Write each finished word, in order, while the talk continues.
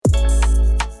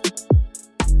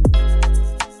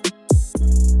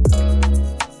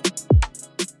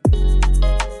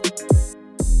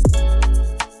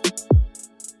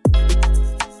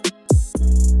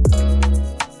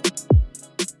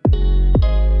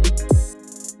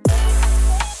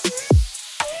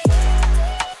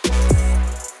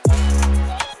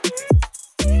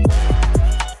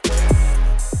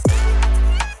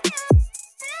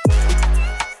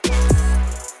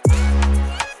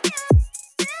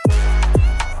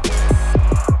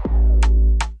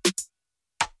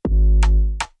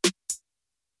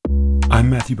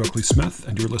Matthew Buckley Smith,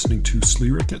 and you're listening to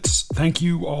Slee Ricketts. Thank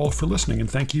you all for listening,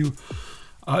 and thank you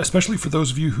especially for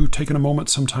those of you who've taken a moment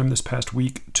sometime this past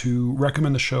week to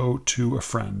recommend the show to a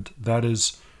friend. That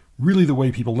is really the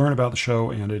way people learn about the show,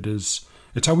 and it's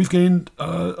how we've gained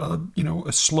a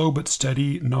slow but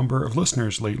steady number of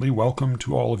listeners lately. Welcome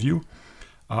to all of you.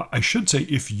 I should say,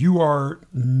 if you are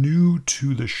new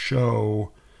to the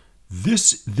show,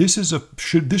 this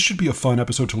should be a fun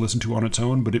episode to listen to on its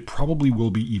own, but it probably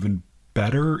will be even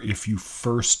better if you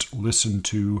first listen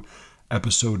to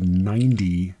episode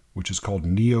 90, which is called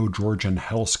Neo-Georgian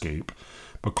Hellscape,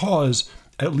 because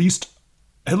at least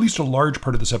a large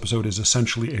part of this episode is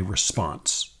essentially a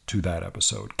response to that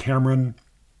episode. Cameron,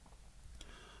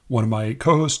 one of my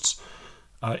co-hosts,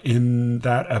 in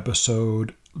that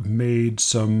episode made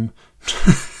some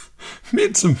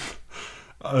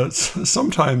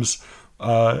sometimes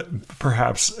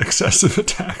perhaps excessive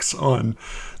attacks on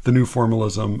the New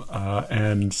Formalism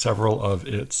and several of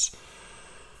its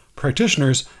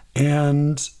practitioners,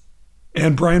 and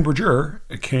Brian Berger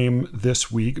came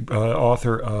this week,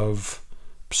 author of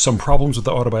Some Problems with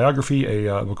the Autobiography,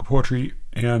 a book of poetry,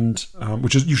 and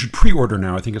which is, you should pre-order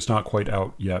now. I think it's not quite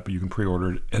out yet, but you can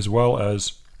pre-order it, as well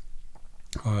as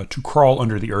To Crawl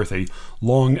Under the Earth, a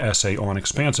long essay on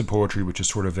expansive poetry, which is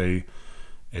sort of a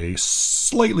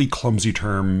slightly clumsy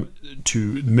term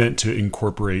meant to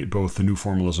incorporate both the New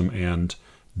Formalism and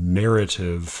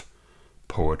narrative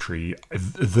poetry.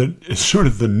 It's sort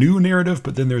of the new narrative,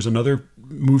 but then there's another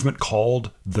movement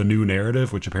called the new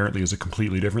narrative, which apparently is a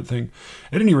completely different thing.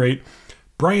 At any rate,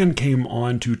 Brian came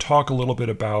on to talk a little bit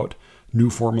about New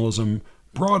Formalism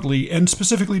broadly, and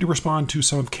specifically to respond to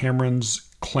some of Cameron's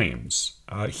claims.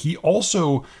 He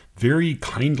also very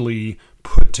kindly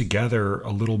put together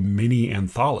a little mini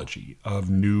anthology of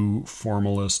New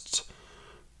Formalist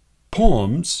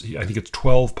poems. I think it's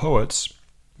 12 poets.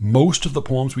 Most of the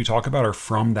poems we talk about are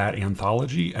from that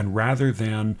anthology, and rather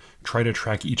than try to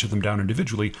track each of them down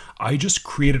individually, I just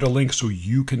created a link so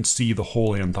you can see the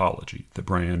whole anthology that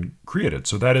Brian created.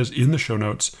 So that is in the show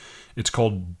notes. It's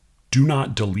called Do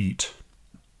Not Delete,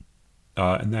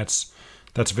 and that's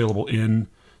available in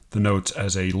the notes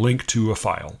as a link to a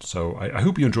file. So I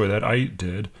hope you enjoy that. I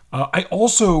did. I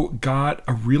also got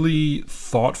a really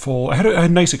thoughtful... I had a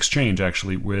nice exchange,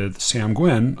 actually, with Sam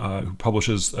Gwynn, who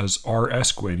publishes as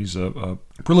R.S. Gwynn. He's a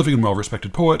prolific and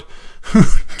well-respected poet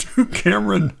who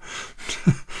Cameron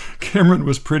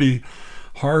was pretty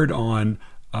hard on.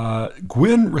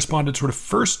 Gwynn responded sort of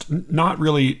first, not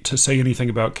really to say anything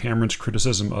about Cameron's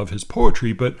criticism of his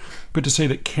poetry, but to say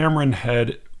that Cameron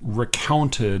had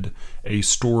recounted a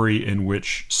story in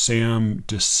which Sam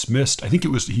dismissed, I think it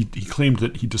was, he claimed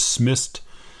that he dismissed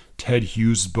Ted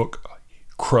Hughes' book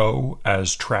Crow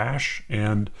as trash.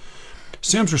 And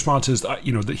Sam's response is, that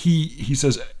he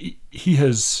says he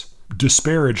has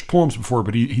disparaged poems before,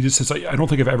 but he just says, I don't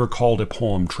think I've ever called a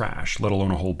poem trash, let alone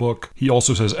a whole book. He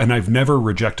also says, and I've never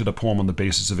rejected a poem on the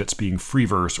basis of its being free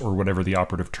verse or whatever the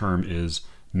operative term is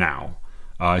now.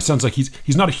 It sounds like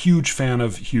he's not a huge fan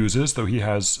of Hughes's, though he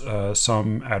has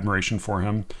some admiration for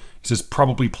him. He says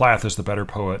probably Plath is the better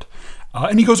poet.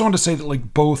 And he goes on to say that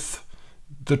like both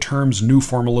the terms New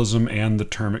Formalism and the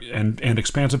term and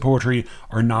expansive poetry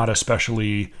are not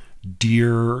especially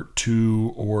dear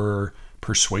to or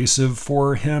persuasive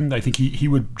for him. I think he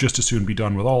would just as soon be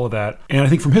done with all of that. And I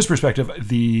think from his perspective,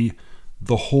 the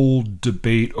whole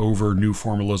debate over New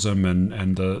Formalism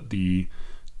and the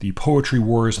poetry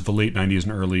wars of the late 90s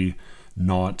and early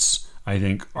noughts, I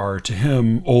think, are to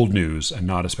him old news and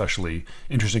not especially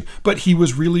interesting. But he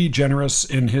was really generous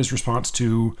in his response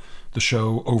to the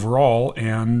show overall,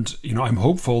 and I'm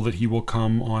hopeful that he will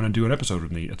come on and do an episode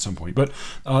with me at some point. But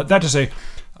that to say,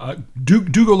 do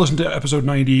go listen to episode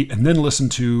 90 and then listen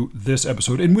to this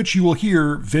episode, in which you will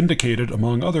hear vindicated,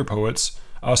 among other poets,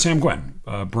 Sam Gwynn.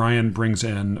 Brian brings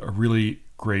in a really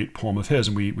great poem of his,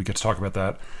 and we get to talk about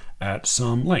that at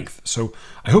some length. So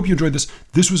I hope you enjoyed this.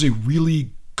 This was a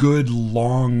really good,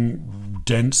 long,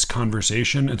 dense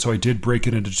conversation, and so I did break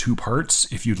it into two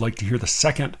parts. If you'd like to hear the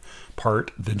second part,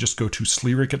 then just go to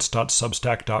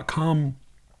sleerickets.substack.com.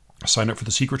 Sign up for the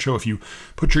secret show. If you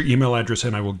put your email address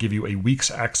in, I will give you a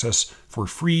week's access for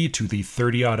free to the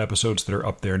 30-odd episodes that are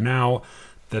up there now.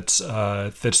 That's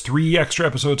 3 extra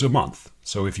episodes a month.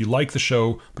 So if you like the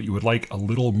show, but you would like a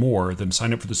little more, then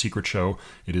sign up for the secret show.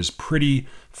 It is pretty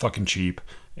fucking cheap,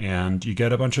 and you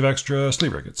get a bunch of extra Slee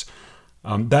Ricketts.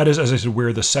 That is, as I said,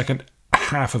 where the second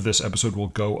half of this episode will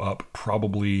go up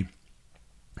probably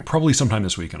sometime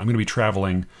this weekend. I'm going to be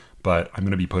traveling, but I'm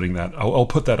going to be putting that... I'll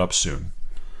put that up soon.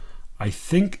 I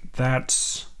think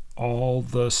that's all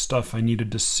the stuff I needed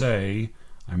to say.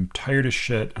 I'm tired as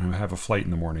shit and I have a flight in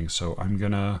the morning, so I'm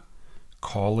gonna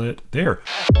call it there.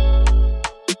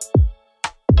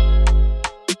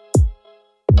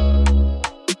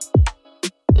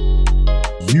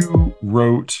 You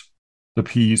wrote the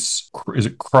piece. Is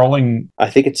it crawling? I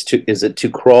think it's to. Is it to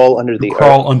crawl under the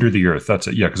Crawl earth? under the earth. That's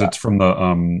it. Yeah, because it's from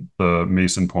the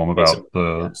Mason poem Mason.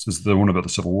 about Yeah, this is the one about the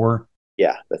Civil War.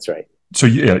 yeah, that's right. So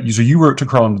yeah, so you wrote to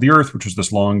crawl under the earth, which was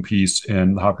this long piece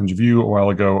in the Hopkins Review a while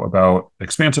ago about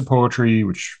expansive poetry,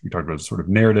 which we talked about as sort of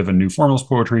narrative and new formalist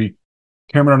poetry.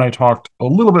 Cameron and I talked a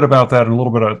little bit about that and a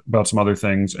little bit about some other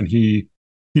things, and he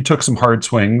took some hard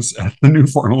swings at the new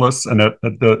formalists and at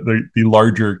the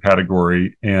larger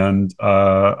category. And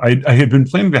I had been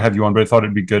planning to have you on, but I thought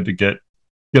it'd be good to get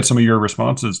some of your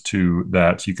responses to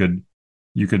that. You could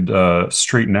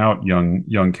straighten out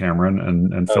young Cameron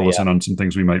and Oh fill us yeah. in on some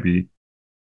things we might be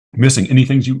missing. Any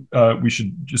things we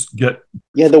should just get?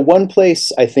 Yeah, the one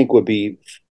place I think would be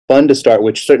fun to start,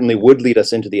 which certainly would lead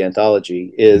us into the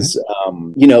anthology, Mhm. is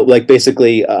like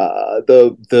basically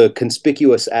the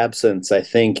conspicuous absence. I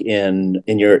think in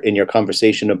your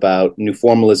conversation about new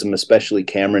formalism, especially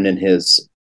Cameron and his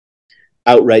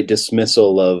outright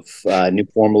dismissal of new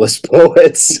formalist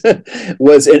poets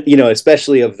was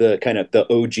especially of the kind of the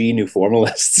OG new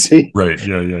formalists Right.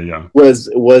 Yeah.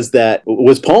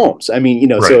 was poems. I mean,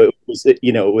 Right. so it was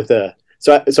with a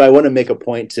so I want to make a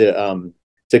point to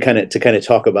kind of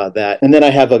talk about that. And then I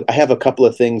have a couple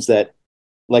of things that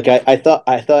like I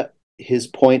thought his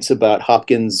points about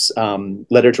Hopkins'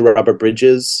 letter to Robert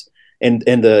Bridges and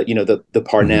the Mhm.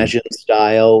 Parnasian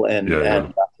style Yeah.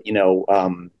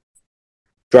 and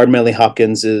Jordan Manley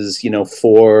Hopkins is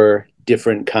four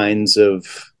different kinds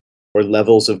of or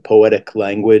levels of poetic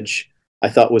language. I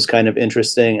thought was kind of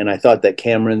interesting, and I thought that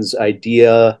Cameron's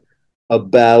idea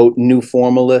about new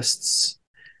formalists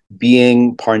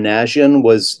being Parnasian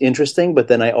was interesting, but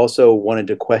then I also wanted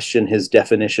to question his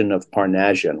definition of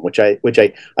Parnasian, which I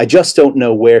just don't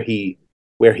know where he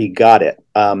got it.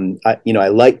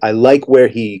 I like where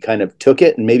he kind of took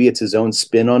it, and maybe it's his own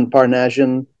spin on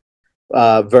Parnasian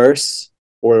verse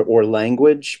or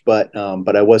language, but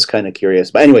I was kind of curious.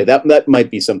 But anyway, that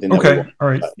might be something that we Okay. want. All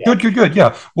right. Yeah, Good.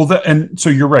 Yeah. Well, and so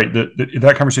you're right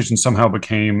that conversation somehow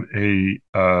became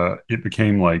it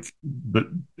became like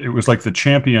it was like the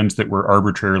champions that were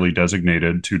arbitrarily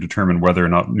designated to determine whether or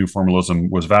not new formalism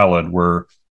was valid were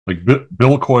like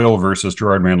Bill Coyle versus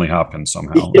Gerard Manley Hopkins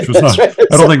somehow, yeah, which was that's not. right.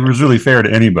 I don't think it was really fair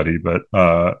to anybody, but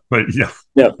yeah,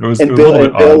 No, it and was a little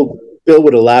bit odd. Bill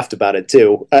would have laughed about it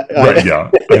too. Right.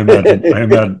 Yeah.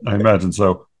 I imagine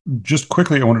so. Just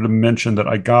quickly, I wanted to mention that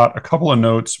I got a couple of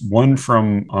notes. One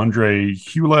from Andre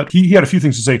Hewlett. He had a few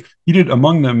things to say. He did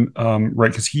among them,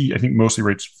 right, because he, I think, mostly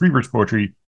writes free verse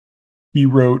poetry. He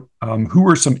wrote, who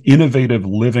are some innovative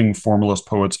living formalist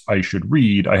poets I should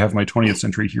read? I have my 20th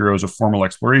century heroes of formal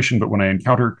exploration, but when I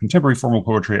encounter contemporary formal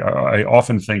poetry, I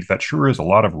often think that sure is a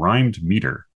lot of rhymed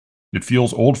meter. It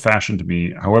feels old fashioned to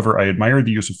me. However, I admire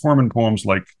the use of form in poems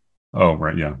like, oh,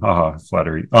 right, yeah, haha,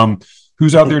 flattery.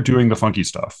 Who's out there doing the funky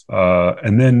stuff?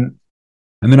 And then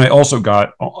I also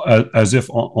got, as if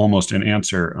almost in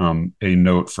answer, a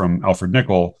note from Alfred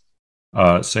Nickel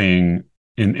saying,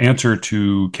 in answer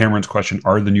to Cameron's question,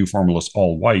 are the new formalists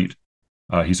all white?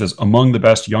 He says, among the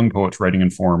best young poets writing in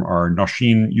form are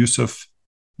Nosheen Yusuf,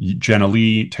 Jenna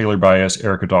Lee, Taylor Bias,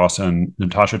 Erica Dawson,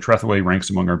 Natasha Trethewey ranks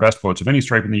among our best poets of any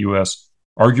stripe in the U.S.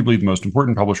 Arguably the most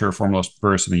important publisher of formalist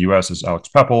verse in the U.S. is Alex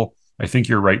Pepple. I think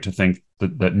you're right to think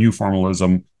that new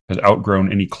formalism has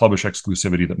outgrown any clubbish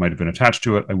exclusivity that might have been attached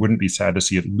to it. I wouldn't be sad to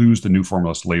see it lose the new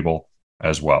formalist label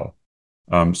as well.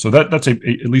 So that's at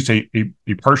least a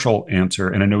partial answer,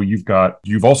 and I know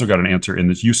you've also got an answer in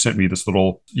this. You sent me this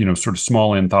little sort of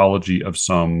small anthology of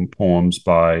some poems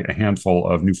by a handful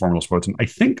of new formalist poets, and I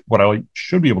think what I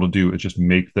should be able to do is just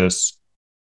make this.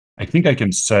 I think I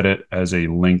can set it as a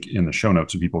link in the show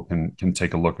notes so people can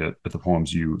take a look at the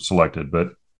poems you selected. But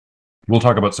we'll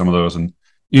talk about some of those, and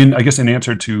in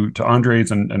answer to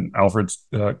Andre's and Alfred's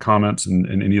comments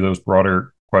and any of those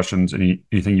broader questions,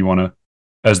 anything you want to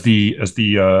as the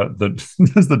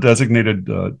designated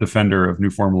defender of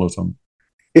new formalism.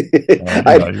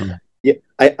 I, yeah,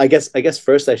 I guess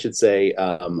first I should say,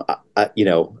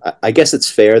 I guess it's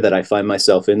fair that I find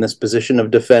myself in this position of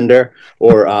defender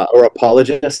or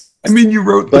apologist, I mean, you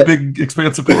wrote the but big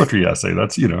expansive poetry essay.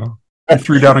 That's you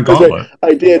threw down a right. gauntlet.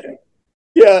 I did.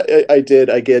 Yeah, I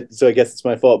did. I get so I guess it's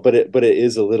my fault, but it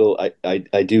is a little.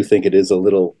 I do think it is a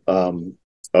little.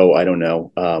 I don't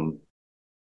know.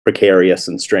 Precarious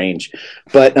and strange.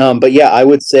 But yeah, I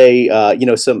would say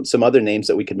some other names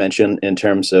that we could mention in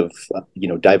terms of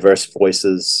diverse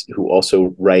voices who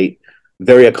also write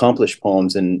very accomplished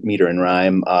poems in meter and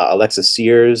rhyme. Alexa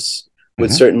Sears would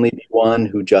Hmm. certainly be one,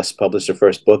 who just published her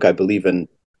first book, I believe, in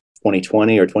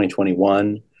 2020 or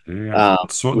 2021, Yeah,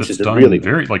 so which that's is a really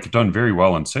done very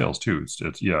well in sales too.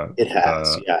 It's yeah, it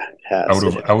has, uh, yeah, it has,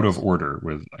 it out of has. order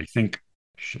with, I think,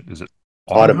 shit, is it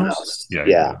Autumn Autumn House? House, Yeah,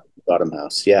 yeah, yeah, Autumn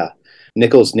House, yeah.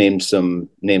 Nichols named some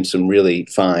really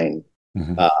yeah.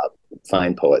 Hmm. uh,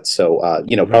 fine poets. So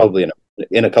Yeah. probably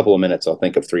in a couple of minutes, I'll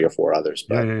think of three or four others.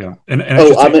 Yeah, But yeah, yeah. And I oh,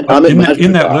 should say Amit in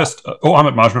that Majumdar, list,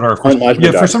 Amit Majumdar, of course. Amit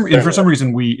Yeah, Majumdar, for some certainly.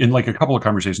 reason, we in like a couple of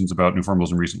conversations about new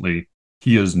formalism recently,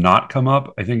 he has not come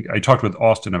up. I think I talked with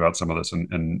Austin about some of this,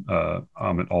 and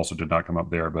Amit also did not come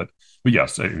up there. But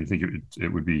yes, I think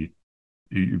it would be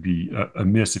you'd be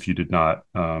amiss Oh, if you did not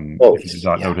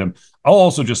yeah, note him. I'll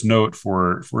also just note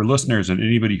for listeners and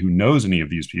anybody who knows any of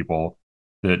these people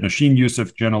that Nasheen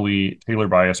Youssef, Jenna Lee, Taylor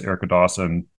Bias, Erica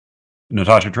Dawson,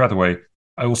 Natasha Trethewey.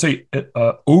 I will say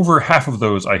over half of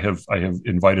those I have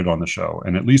invited on the show,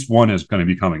 and at least one is going to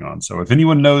be coming on. So if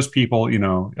anyone knows people,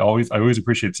 I always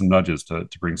appreciate some nudges to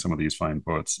bring some of these fine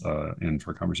poets in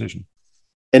for conversation.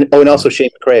 and Um, also Shane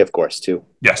McRae, of course, too.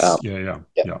 yes, Um, yeah, yeah,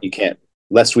 yeah, yeah, you can't,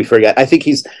 lest we forget. I think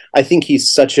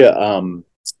he's such a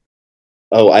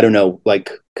oh, I don't know, like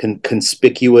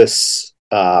conspicuous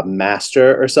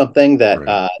master or something that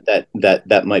right,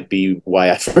 that might be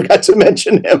why I forgot to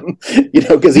mention him.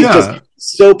 Because he's just yeah,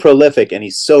 so prolific and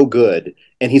he's so good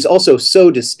and he's also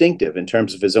so distinctive in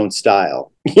terms of his own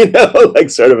style. Like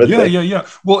sort of a yeah, thing. yeah, yeah.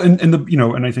 Well, and the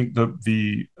and I think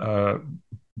the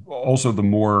also the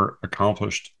more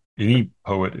accomplished any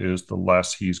poet is, the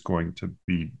less he's going to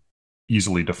be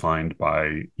easily defined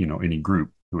by any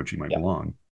group to which he might Yeah,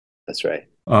 belong. that's right.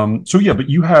 So yeah, but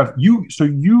you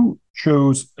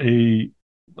chose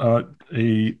uh,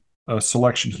 a a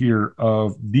selection here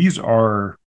of these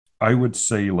are, I would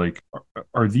say, like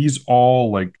are these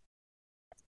all like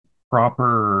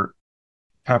proper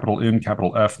capital N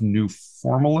capital F new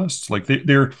formalists? Like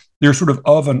they're sort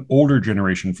of an older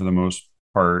generation for the most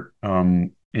part,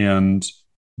 and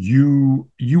you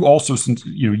also, since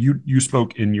you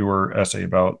spoke in your essay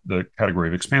about the category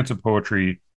of expansive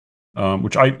poetry,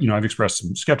 which I've expressed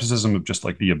some skepticism of just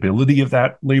like the ability of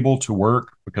that label to work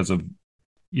because of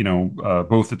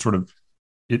both it sort of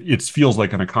it feels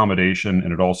like an accommodation,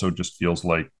 and it also just feels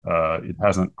like it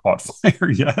hasn't caught fire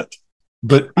yet.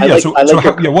 But yeah, I so like your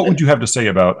how, yeah, what would comment. you have to say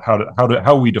about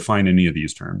how we define any of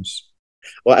these terms?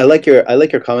 Well, I like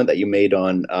your comment that you made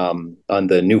on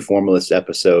the new formalist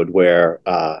episode where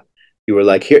you were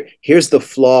like, here's the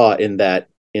flaw in that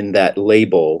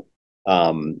label,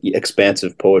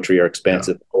 expansive poetry or Yeah,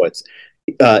 expansive poets.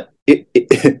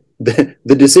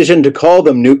 The decision to call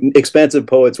them new expansive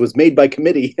poets was made by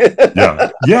committee. yeah,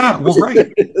 yeah. Well,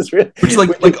 right. Which Which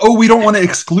like oh, we don't want to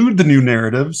exclude the new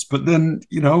narratives, but then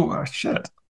shit.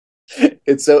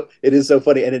 it is so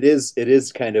funny, and it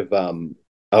is kind of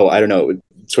oh, I don't know,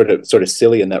 sort of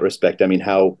silly in that respect. I mean,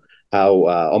 how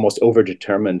almost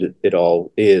overdetermined it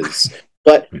all is.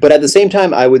 But at the same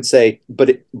time, I would say,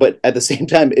 but at the same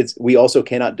time, it's we also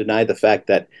cannot deny the fact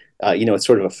that it's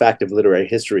sort of a fact of literary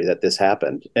history that this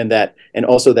happened, and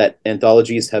also that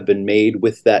anthologies have been made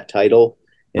with that title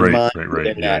in Right, mind, right, right.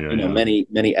 and Yeah, that yeah, yeah.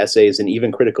 many essays and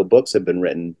even critical books have been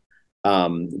written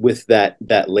with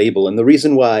that label. And the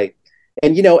reason why,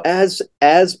 and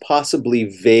as possibly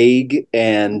vague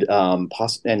and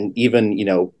and even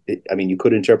I mean, you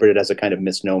could interpret it as a kind of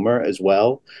misnomer as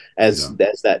well Yeah.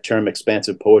 as that term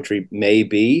expansive poetry may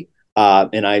be.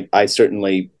 And I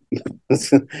certainly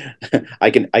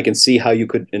I can see how you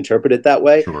could interpret it that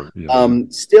way. Sure. Yeah, yeah.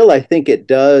 Still, I think it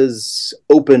does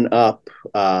open up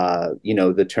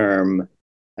the term,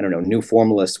 I don't know, new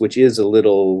formalist, which is a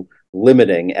little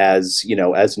limiting, as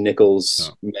Yeah.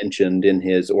 Nichols mentioned in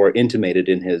his, or intimated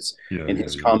Yeah, in yeah,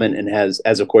 his yeah. comment, and has,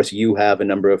 as of course you have a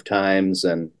number of times,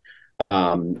 and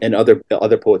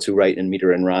other poets who write in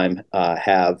meter and rhyme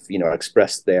have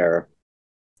expressed their,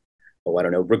 oh, I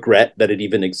don't know, regret that it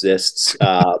even exists.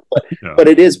 Yeah. But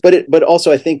it is, but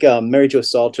also I think Mary Jo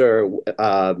Salter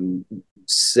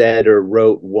said or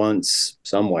wrote once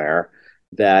somewhere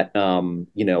that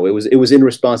it was in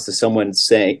response to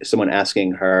someone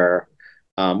asking her,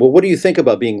 well, what do you think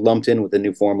about being lumped in with the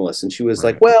new formalists? And she was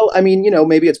like, Right. well, I mean,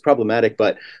 maybe it's problematic,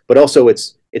 but also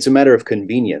it's a matter of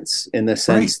convenience in the Right.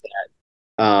 sense that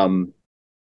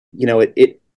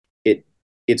it it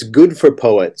it's good for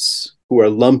poets who are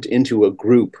lumped into a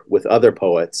group with other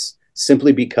poets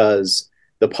simply because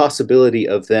the possibility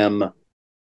of them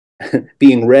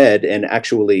being read and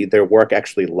actually their work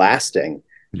actually lasting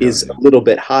Yeah, is yeah. a little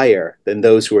bit higher than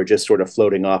those who are just sort of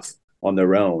floating off on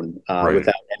their own Right.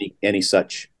 without any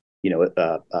such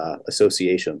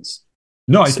associations.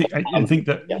 No, So I think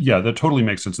that yeah, yeah, that totally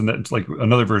makes sense, and that's like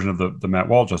another version of the Matt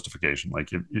Wall justification. Like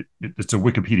it's a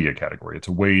Wikipedia category.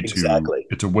 exactly.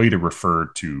 It's a way to refer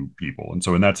to people, and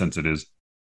so in that sense, it is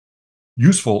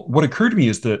useful. What occurred to me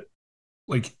is that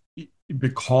like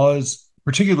because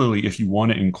particularly if you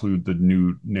want to include the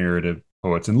new narrative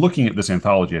poets and looking at this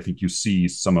anthology, I think you see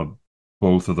some of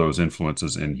both of those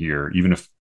influences in here, even if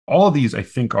all of these I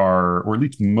think are, or at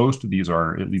least most of these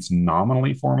are at least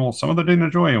nominally formal. Some of the Dana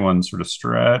Gioia ones sort of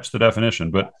stretch the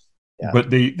definition, Yeah.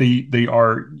 they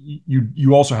are,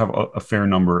 you also have a fair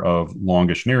number of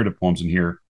longish narrative poems in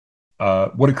here.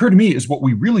 What occurred to me is what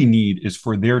we really need is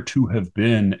for there to have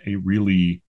been a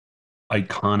really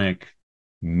iconic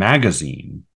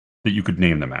magazine that you could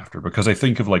name them after, because I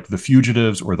think of like the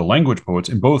Fugitives or the Language Poets.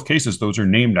 In both cases, those are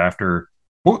named after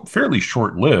both fairly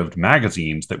short-lived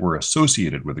magazines that were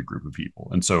associated with a group of people,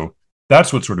 and so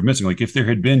that's what's sort of missing. Like if there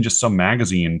had been just some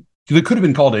magazine that could have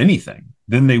been called anything,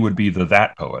 then they would be the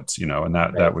That Poets, and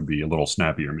that Right. would be a little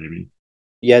snappier maybe.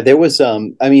 Yeah, there was I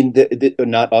mean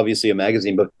not obviously a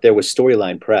magazine, but there was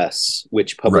Storyline Press,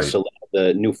 which published Right. a lot of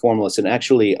the new formalists. And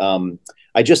actually,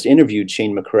 I just interviewed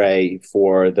Shane McCrae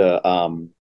for the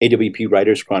AWP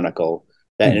Writers Chronicle.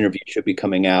 That Ooh, interview should be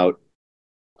coming out,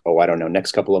 oh, I don't know,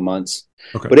 next couple of months.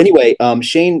 okay. But anyway,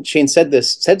 Shane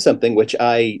said something which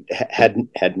I had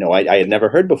never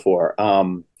heard before.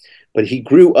 But he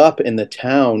grew up in the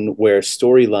town where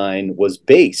Storyline was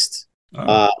based, Oh,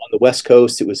 on the West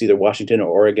Coast. It was either Washington or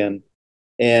Oregon,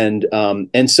 and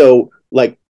so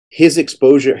like his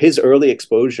early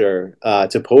exposure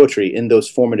to poetry in those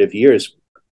formative years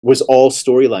was all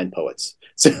Storyline poets.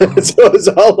 So, oh, so it was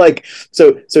all like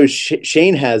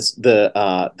Shane has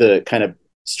the kind of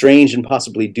strange and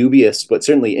possibly dubious, but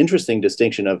certainly interesting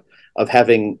distinction of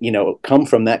having come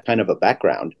from that kind of a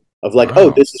background of like, oh,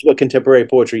 wow. this is what contemporary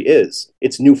poetry is.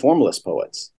 It's new formalist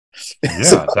poets. So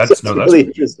Yeah, that's that's really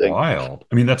interesting. wild.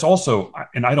 I mean, that's also,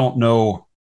 and I don't know.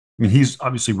 I mean, he's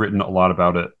obviously written a lot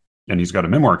about it, and he's got a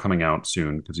memoir coming out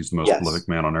soon because he's the most Yes. prolific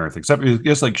man on earth. Except I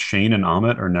guess like Shane and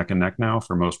Amit are neck and neck now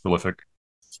for most prolific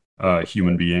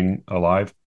human being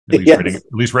alive, Yes. at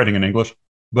least writing in English.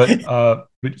 But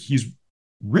he's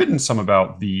written some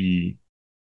about the.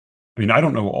 I mean, I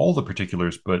don't know all the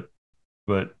particulars, but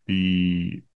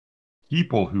the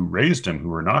people who raised him, who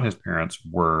were not his parents,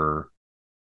 were,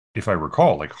 if I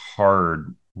recall, like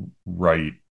hard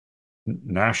right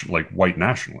national, like white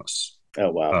nationalists,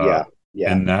 Oh wow. uh, Yeah.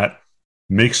 Yeah. and that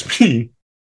makes me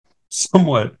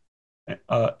somewhat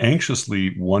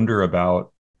anxiously wonder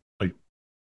about like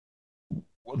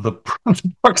the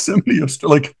proximity of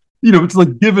like it's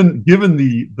like given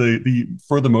the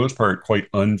for the most part quite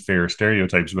unfair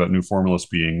stereotypes about new formalists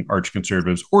being arch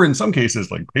conservatives, or in some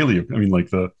cases like paleo. I mean, like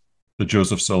the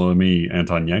Joseph Salome,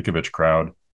 Anton Yankovic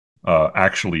crowd.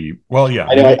 Actually, well, yeah.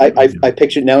 I I mean, know. I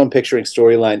pictured now. I'm picturing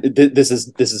Storyline. This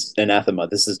is anathema.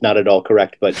 This is not at all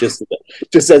correct. But just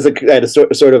as a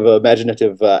sort of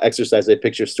imaginative exercise, I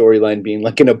picture Storyline being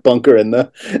like in a bunker in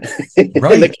the in the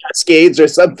right. Cascades or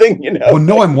something. Well,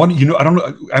 no, I'm one. I don't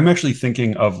know. I'm actually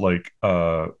thinking of like.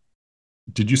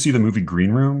 Did you see the movie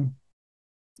Green Room?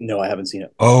 No, I haven't seen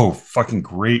it. Oh, fucking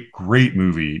great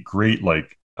movie. Great,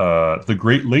 like the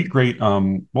great late great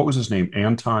what was his name?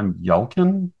 Anton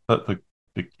Yelkin, the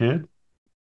kid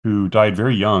who died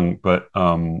very young, but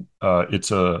it's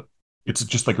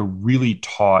just like a really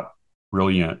taut,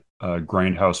 brilliant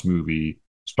grindhouse movie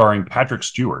starring Patrick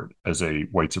Stewart as a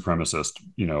white supremacist,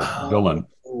 villain.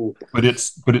 Oh, But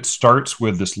it starts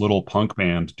with this little punk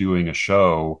band doing a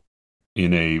show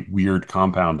in a weird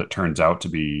compound that turns out to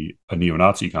be a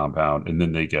neo-Nazi compound, and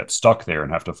then they get stuck there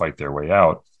and have to fight their way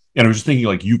out. And I was just thinking,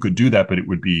 like, you could do that, but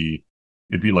it'd be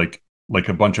like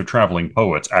a bunch of traveling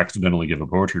poets accidentally give a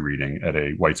poetry reading at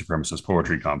a white supremacist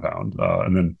poetry compound,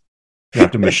 and then they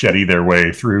have to machete their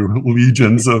way through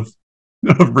legions of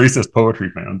racist poetry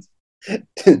fans.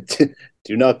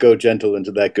 do not go gentle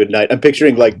into that good night. I'm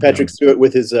picturing like Patrick Stewart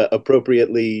with his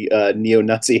appropriately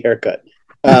neo-Nazi haircut.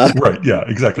 Right? Yeah,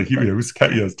 exactly. He was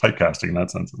typecasting in that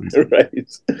sense, at least.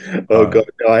 Right. Oh Uh, god,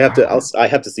 no! I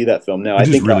have to see that film now. I It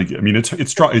is think really good. I mean,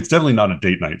 it's strong. It's definitely not a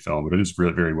date night film, but it is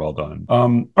really very well done.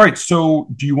 All right. So,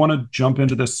 do you want to jump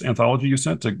into this anthology you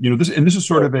sent? This, and this is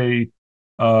sort of a.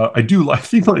 I do. I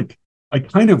think like I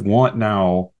kind of want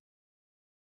now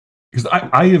because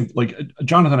I have like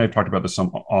Jonathan and I have talked about this some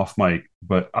off mic,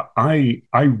 but I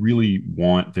really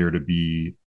want there to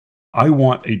be. I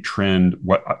want a trend,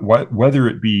 whether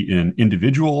it be in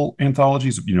individual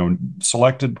anthologies,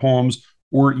 selected poems,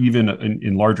 or even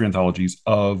in larger anthologies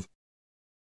of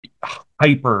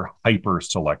hyper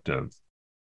selective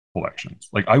collections.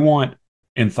 Like I want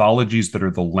anthologies that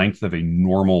are the length of a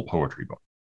normal poetry book.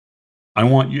 I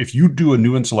want you, if you do a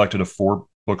new and selected of 4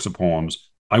 books of poems,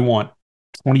 I want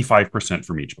 25%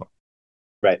 from each book.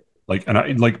 Right. Like, and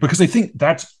I like, because I think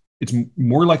it's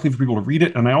more likely for people to read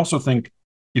it. And I also think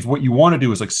if what you want to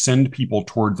do is like send people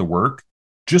toward the work,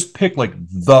 just pick like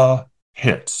the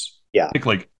hits. Yeah. Pick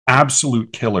like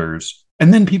absolute killers,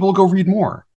 and then people will go read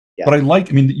more. Yeah. But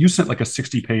I mean, you sent like a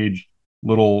 60-page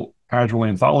little casual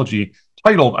anthology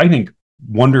titled, I think,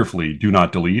 wonderfully, Do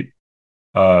Not Delete,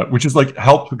 which is like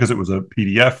helped because it was a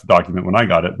PDF document when I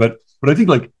got it. But I think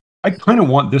like I kind of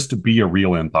want this to be a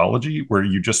real anthology where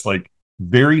you just like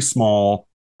very small,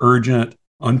 urgent,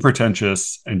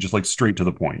 unpretentious, and just like straight to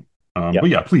the point. But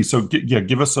yeah, please. So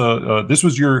give us this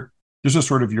was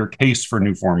sort of your case for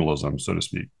new formalism, so to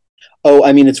speak. Oh,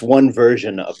 I mean, it's one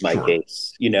version of my Sure.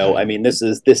 case. I mean, this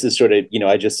is sort of,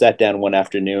 I just sat down one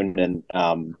afternoon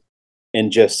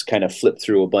and just kind of flipped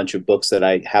through a bunch of books that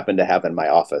I happened to have in my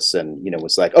office, and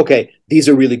was like, okay, these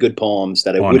are really good poems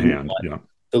that I wouldn't want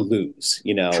to lose.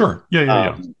 Sure.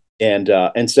 Yeah.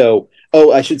 And so,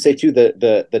 I should say too,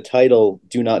 the title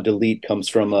 "Do Not Delete" comes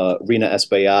from a Rina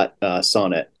Espaillat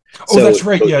sonnet. Oh, that's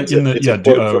right. Yeah, do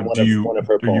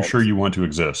you sure you want to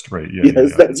exist? Right. Yeah.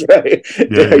 Yes, that's right.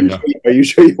 Are you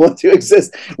sure you want to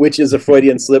exist? Which is a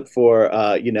Freudian slip for,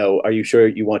 are you sure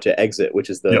you want to exit? Which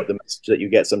is the message that you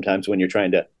get sometimes when you're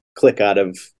trying to click out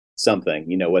of something.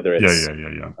 Whether it's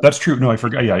yeah. That's true. No, I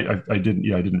forgot. Yeah, I didn't.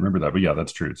 Yeah, I didn't remember that. But yeah,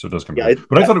 that's true. So it does come back.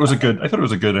 But I thought it was a good. I thought it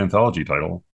was a good anthology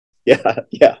title.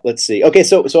 Yeah. Let's see. Okay,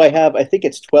 so I think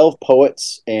it's 12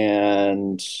 poets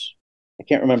and I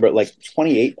can't remember, like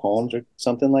 28 poems or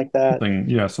something like that.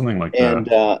 Something like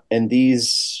that. And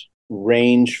these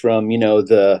range from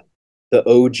the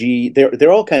OG.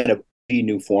 They're all kind of OG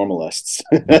new formalists.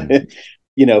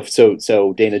 Mm-hmm.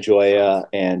 So Dana Gioia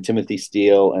and Timothy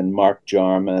Steele and Mark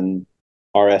Jarman,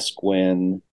 R.S.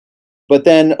 Gwynne, but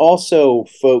then also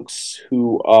folks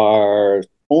who are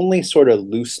only sort of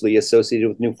loosely associated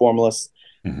with new formalists,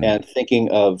 and thinking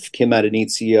of Kim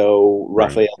Addonizio,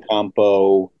 Rafael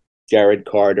Campo, Jared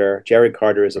Carter. Jared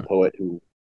Carter is a poet who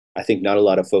I think not a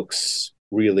lot of folks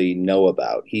really know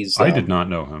about. I did not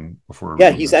know him before.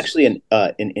 Yeah, he's actually an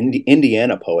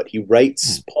Indiana poet. He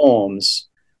writes poems.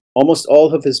 Almost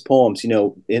all of his poems,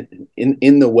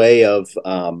 in the way of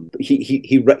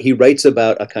he writes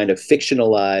about a kind of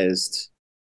fictionalized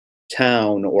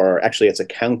town, or actually it's a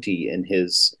county in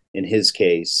his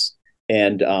case,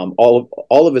 and all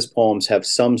of his poems have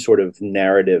some sort of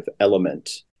narrative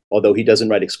element. Although he doesn't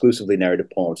write exclusively narrative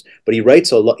poems, but he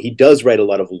writes a lot. He does write a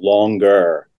lot of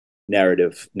longer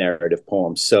narrative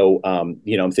poems. So, I'm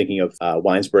thinking of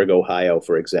Winesburg, Ohio,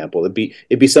 for example.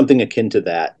 It'd be something akin to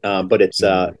that, but it's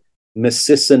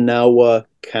Mississinewa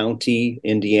County,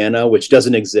 Indiana, which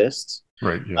doesn't exist.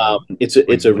 Right. Yeah. It's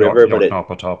a river, but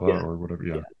or whatever.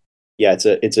 Yeah. Yeah,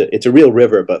 it's a real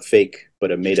river, but fake,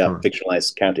 but a made up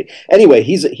fictionalized county. Anyway,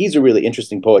 he's a really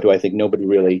interesting poet who I think nobody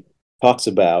really talks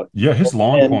about. Yeah, his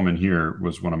long poem in here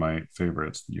was one of my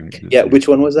favorites. Which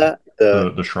one was that?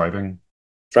 The Shriving.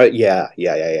 Right. Yeah.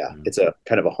 It's a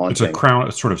kind of a haunting. It's a crown,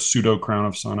 a sort of pseudo crown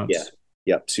of sonnets.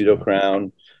 Yeah. Pseudo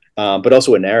crown, but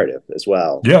also a narrative as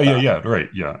well. Yeah. Right.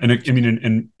 Yeah, and I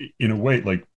mean, in a way,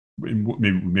 like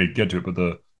maybe we may get to it,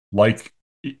 but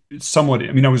somewhat.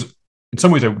 I mean, in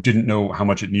some ways I didn't know how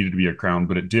much it needed to be a crown,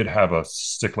 but it did have a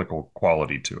cyclical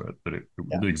quality to it that it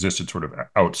existed sort of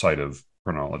outside of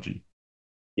chronology.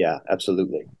 Yeah,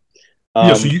 absolutely.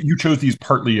 So you chose these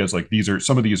partly as like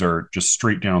some of these are just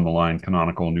straight down the line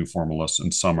canonical new formalists,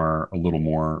 and some are a little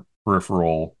more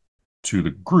peripheral to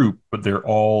the group, but they're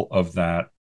all of that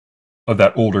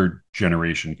older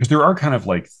generation, because there are kind of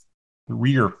like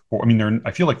 3 or 4. I mean,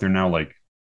 I feel like they're now like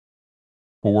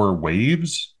 4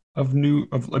 waves of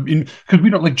because we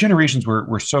don't like generations.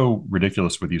 We're so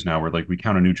ridiculous with these now. We're like we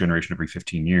count a new generation every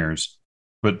 15 years,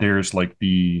 but there's like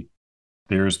the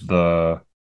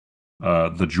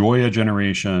Gioia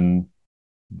generation,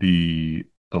 the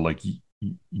like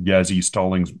Yazzie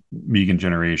Stallings Megan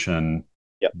generation,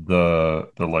 the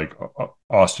like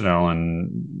Austin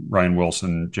Allen Ryan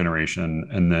Wilson generation,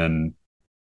 and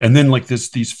then like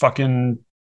these fucking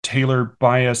Taylor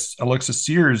Bias Alexis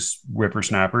Sears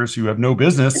whippersnappers who have no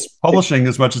business publishing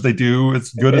as much as they do, as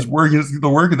good as the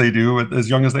work they do, as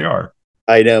young as they are.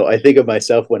 I know. I think of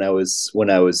myself when I was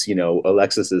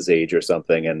Alexis's age or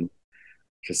something, and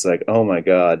just like, oh my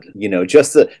God,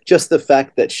 just the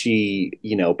fact that she,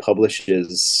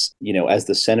 publishes, as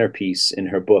the centerpiece in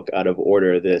her book Out of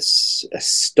Order, this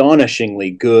astonishingly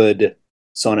good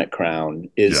sonnet crown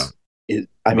is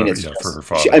I mean, it's for just, her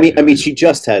father. she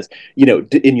just has,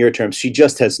 in your terms, she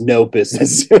just has no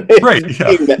business Right.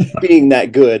 Yeah. being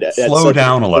that good at Slow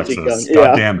down, Alexis.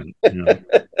 God damn it.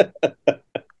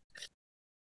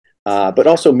 But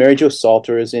also Mary Jo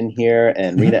Salter is in here,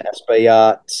 and Rena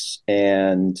Espaillat,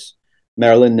 and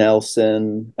Marilyn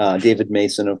Nelson, David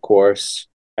Mason, of course.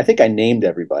 I think I named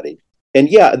everybody. And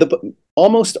yeah,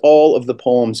 almost all of the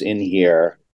poems in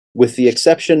here, with the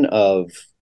exception of,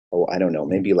 I don't know,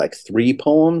 maybe like 3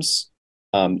 poems.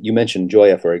 You mentioned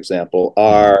Gioia, for example,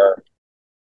 are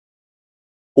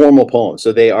formal poems.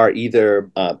 So they are either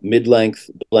mid-length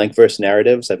blank verse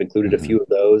narratives. I've included a few of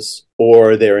those,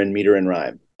 or they're in meter and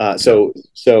rhyme. So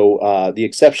the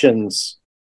exceptions,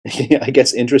 I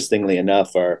guess, interestingly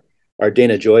enough, are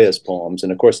Dana Gioia's poems,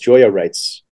 and of course, Gioia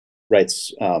writes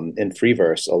in free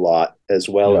verse a lot, as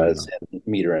well as in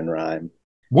meter and rhyme.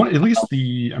 One, at least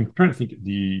I'm trying to think,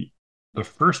 the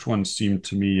first one seemed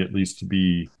to me at least to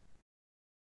be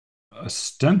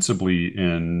ostensibly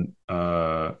in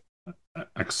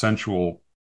accentual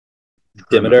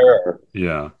Trimeter.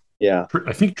 Yeah.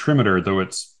 I think trimeter, though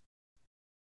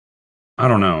I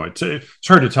don't know. It's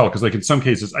hard to tell because, like, in some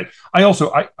cases, I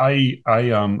also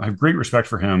have great respect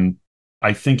for him.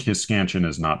 I think his scansion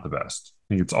is not the best. I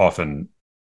think it's often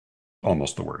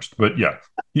almost the worst. But sorry,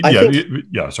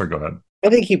 go ahead. I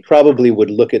think he probably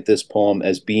would look at this poem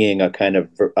as being a kind of.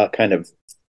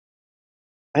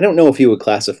 I don't know if he would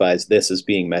classify this as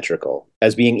being metrical,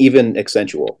 as being even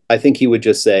accentual. I think he would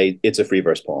just say it's a free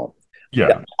verse poem.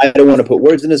 Yeah. I don't want to put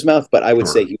words in his mouth, but I would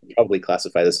say he would probably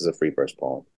classify this as a free verse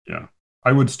poem. Yeah.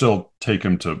 I would still take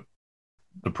him to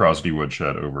the Prosody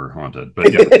Woodshed over Haunted, but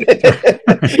which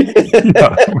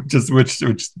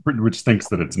thinks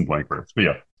that it's in blank verse. But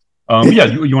you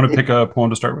want to pick a poem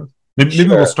to start with? Maybe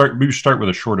we'll start with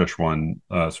a shortish one,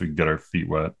 so we can get our feet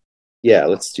wet. Yeah,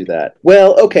 let's do that.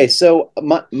 Well, okay. So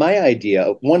one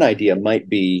idea might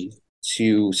be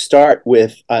to start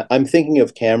with. I'm thinking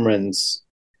of Cameron's,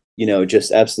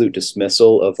 just absolute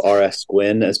dismissal of R.S.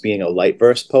 Gwynne as being a light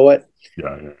verse poet.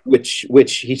 Yeah. Which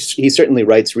he certainly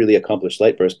writes really accomplished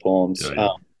light verse poems.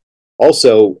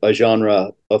 Also, a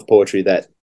genre of poetry that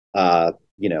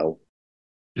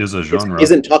is a genre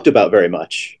isn't talked about very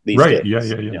much these days.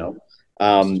 Yeah.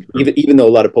 Even though a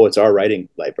lot of poets are writing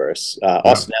light verse,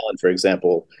 Austin Allen, for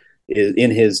example, is in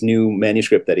his new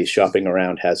manuscript that he's shopping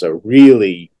around, has a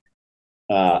really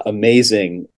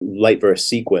amazing light verse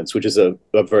sequence, which is a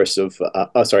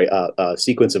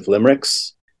sequence of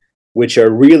limericks, which are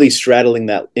really straddling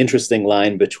that interesting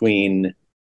line between,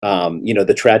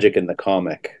 the tragic and the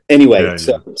comic. Anyway,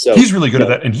 so he's really good at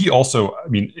that, and he also, I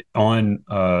mean, on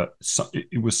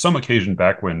it was some occasion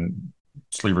back when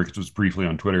Slavery was briefly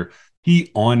on Twitter,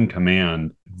 he on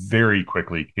command very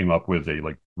quickly came up with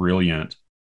a brilliant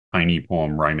tiny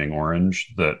poem rhyming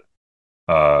orange that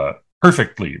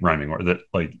perfectly rhyming, or that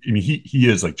he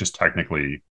is just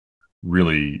technically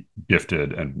really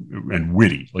gifted and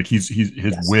witty.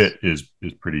 His wit is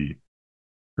pretty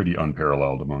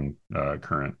unparalleled among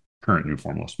current new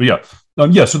formalists. But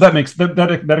so that makes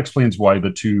that explains why the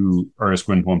 2 R.S.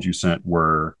 Gwynne poems you sent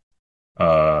were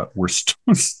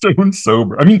stone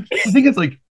sober. I mean, the thing is,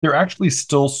 they're actually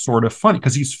still sort of funny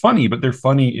because he's funny, but they're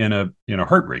funny in a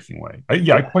heartbreaking way.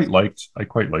 I quite liked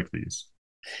these.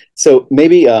 So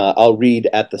maybe I'll read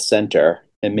At the Center,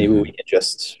 and maybe we can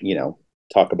just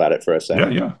talk about it for a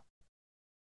second. Yeah.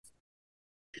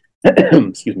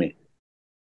 Excuse me.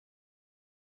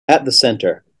 At the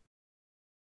Center.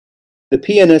 The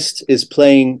pianist is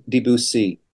playing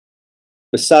Debussy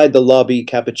beside the lobby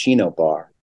cappuccino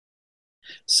bar.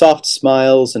 Soft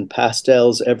smiles and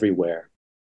pastels everywhere.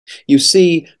 You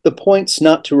see, the point's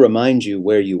not to remind you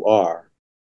where you are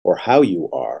or how you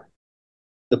are.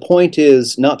 The point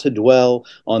is not to dwell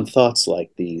on thoughts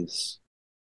like these.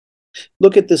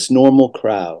 Look at this normal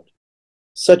crowd,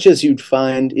 such as you'd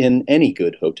find in any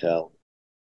good hotel.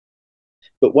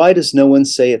 But why does no one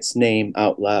say its name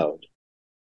out loud?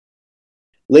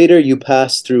 Later you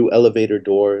pass through elevator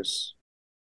doors.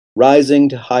 Rising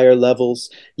to higher levels,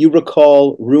 you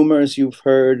recall rumors you've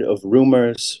heard of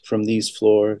rumors from these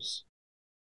floors.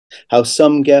 How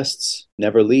some guests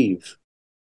never leave.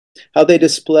 How they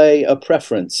display a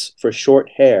preference for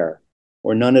short hair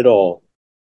or none at all.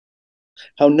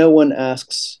 How no one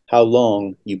asks how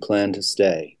long you plan to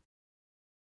stay.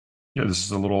 Yeah, this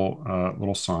is a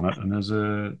little sonnet, and is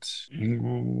it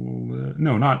English?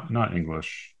 No, not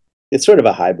English. It's sort of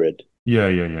a hybrid. Yeah.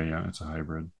 It's a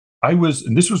hybrid.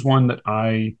 And this was one that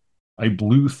I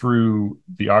blew through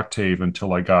the octave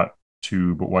until I got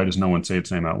to, but why does no one say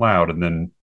its name out loud? And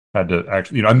then had to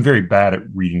actually, I'm very bad at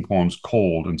reading poems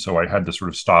cold, and so I had to sort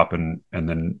of stop and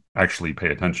then actually pay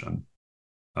attention.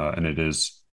 And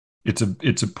it's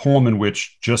a poem in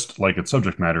which, just like its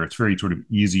subject matter, it's very sort of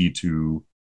easy to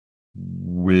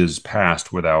whiz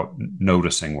past without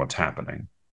noticing what's happening.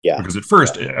 Yeah. Because at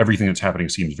first, everything that's happening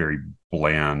seems very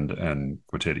bland and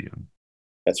quotidian.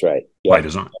 That's right. By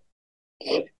design.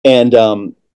 And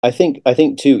I think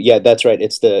too. Yeah, that's right.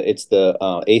 It's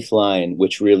the eighth line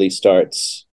which really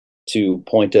starts to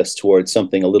point us towards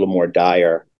something a little more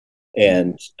dire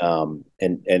and at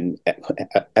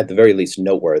the very least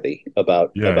noteworthy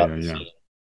about.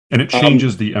 And it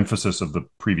changes the emphasis of the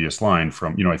previous line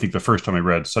from, I think the first time I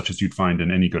read "such as you'd find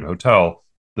in any good hotel,"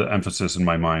 the emphasis in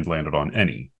my mind landed on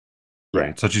any,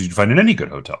 right? Such as you'd find in any good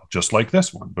hotel, just like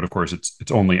this one. But of course,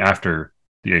 it's only after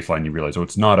the eighth line you realize,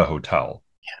 it's not a hotel.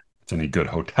 Yeah. It's any good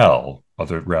hotel,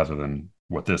 rather than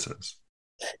what this is.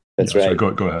 That's right. So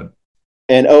go ahead.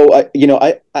 And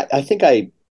I think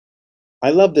I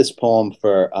love this poem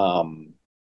for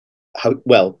how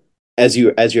well, as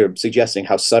you're suggesting,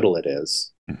 how subtle it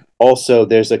is. Also,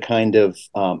 there's a kind of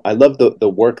I love the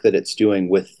work that it's doing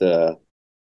with the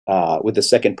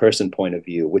second person point of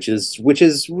view, which is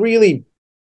really,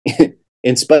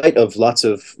 in spite of lots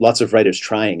of writers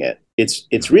trying it,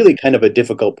 it's really kind of a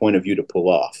difficult point of view to pull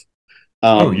off.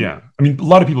 I mean, a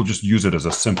lot of people just use it as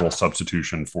a simple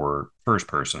substitution for first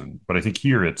person, but I think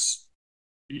here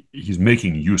he's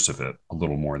making use of it a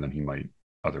little more than he might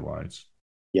otherwise.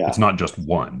 Yeah, it's not just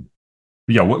one.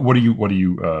 But yeah, what do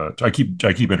you? I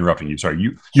keep interrupting you. Sorry,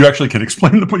 you actually can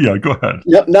explain the. Yeah, go ahead.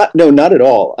 No, not at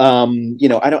all. I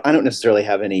don't necessarily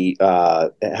have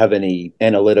any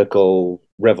analytical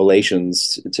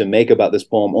revelations to make about this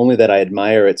poem. Only that I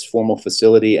admire its formal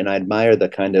facility, and I admire the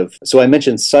kind of. So I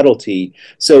mentioned subtlety.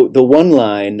 So the one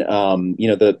line,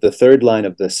 the third line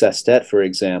of the sestet, for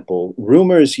example,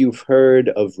 rumors you've heard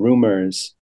of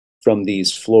rumors from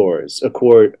these floors. Of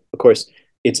course.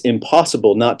 It's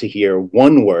impossible not to hear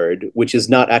one word, which is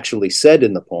not actually said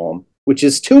in the poem, which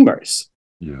is tumors.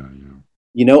 Yeah.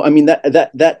 I mean,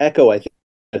 that echo, I think,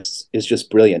 is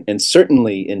just brilliant and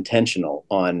certainly intentional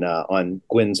on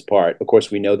Gwyn's part. Of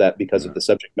course, we know that because of the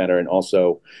subject matter and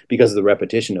also because of the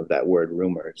repetition of that word,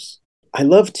 rumors. I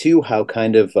love too how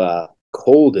kind of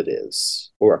cold it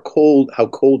is, or how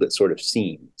cold it sort of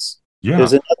seems. Yeah.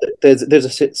 There's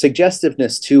a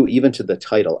suggestiveness too, even to the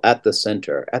title, at the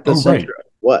center. At the center. Right.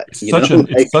 What? That's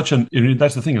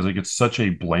the thing, is like, it's such a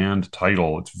bland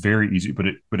title. It's very easy, but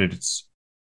it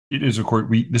is, of course,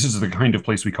 this is the kind of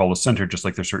place we call a center, just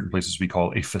like there's certain places we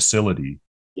call a facility.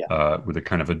 With a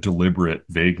kind of a deliberate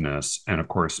vagueness. And of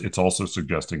course, it's also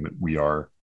suggesting that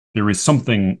there is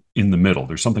something in the middle.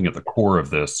 There's something at the core of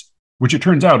this, which it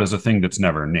turns out is a thing that's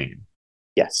never named.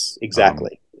 Yes,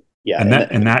 exactly.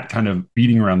 And that kind of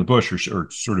beating around the bush,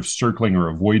 or sort of circling or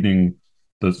avoiding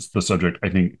the subject, I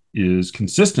think, is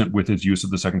consistent with his use of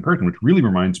the second person, which really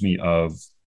reminds me of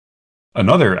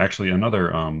another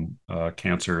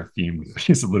Cancer themed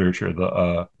piece of literature,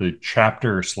 the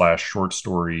chapter / short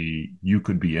story "You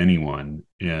Could Be Anyone"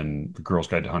 in The Girl's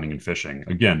Guide to Hunting and Fishing.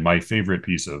 Again, my favorite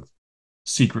piece of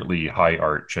secretly high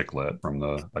art chick lit from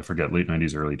the, I forget, late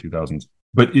 90s, early 2000s.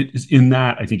 But it is in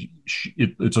that, I think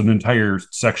it's an entire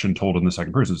section told in the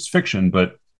second person. It's fiction,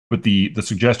 but the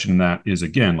suggestion in that is,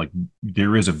 again, like,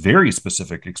 there is a very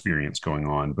specific experience going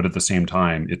on, but at the same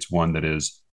time, it's one that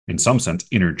is, in some sense,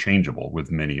 interchangeable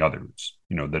with many others.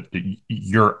 That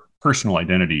your personal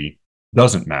identity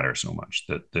doesn't matter so much.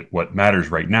 That what matters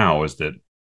right now is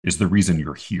the reason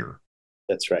you're here.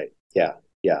 That's right.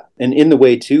 Yeah. And in the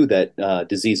way too that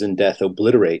disease and death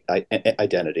obliterate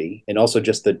identity, and also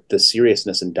just the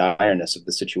seriousness and direness of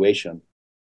the situation,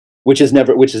 which is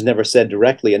never said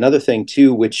directly. Another thing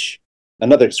too,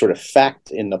 another sort of fact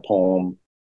in the poem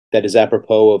that is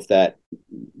apropos of that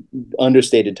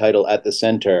understated title, "At the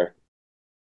Center,"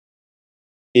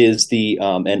 is the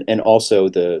and also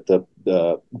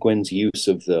the Gwyn's use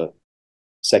of the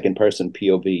second person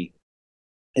POV,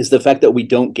 is the fact that we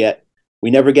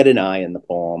never get an I in the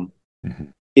poem. Mm-hmm.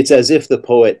 It's as if the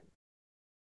poet,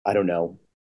 I don't know,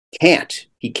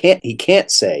 he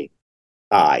can't say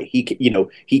I. He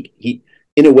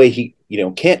in a way, he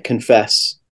can't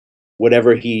confess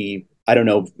whatever he, I don't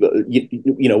know,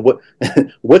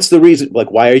 what's the reason?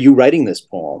 Like, why are you writing this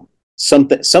poem?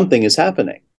 Something is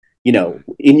happening, in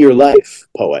your life,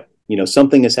 poet.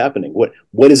 Something is happening.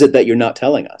 What is it that you're not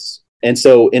telling us? And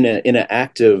so in an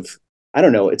act of, I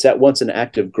don't know, it's at once an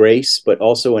act of grace, but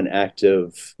also an act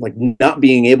of, like, not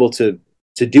being able to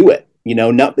do it,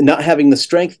 not having the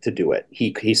strength to do it.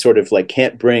 He sort of, like,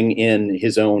 can't bring in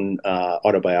his own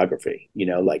autobiography,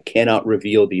 like, cannot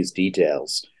reveal these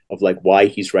details of like why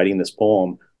he's writing this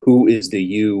poem. Who is the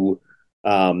you?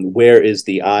 Where is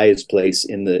the I's place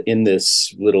in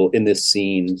this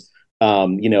scene?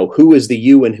 Who is the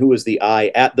you and who is the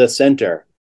I at the center,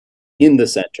 in the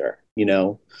center?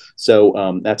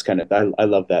 So that's kind of I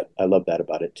love that. I love that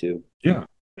about it too. Yeah,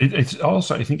 it's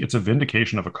also, I think it's a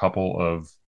vindication of a couple of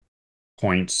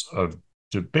points of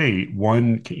debate.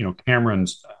 One,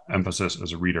 Cameron's emphasis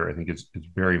as a reader, I think, is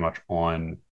very much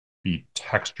on the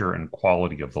texture and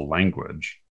quality of the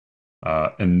language.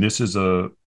 And this is a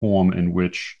poem in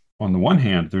which, on the one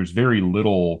hand, there's very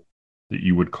little that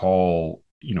you would call,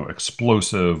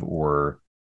 explosive or,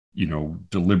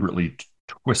 deliberately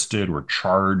twisted or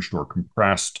charged or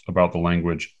compressed about the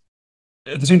language.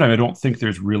 At the same time, I don't think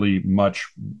there's really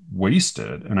much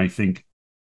wasted. And I think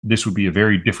this would be a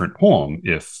very different poem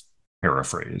if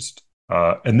paraphrased.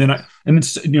 And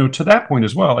it's, to that point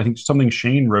as well, I think something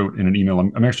Shane wrote in an email,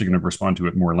 I'm actually going to respond to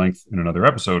it more length in another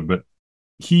episode, but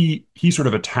he sort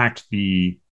of attacked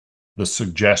the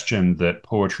suggestion that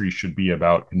poetry should be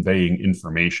about conveying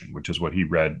information, which is what he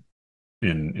read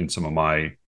in some of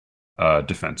my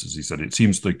defenses. He said, it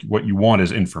seems like what you want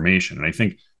is information. And I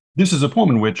think this is a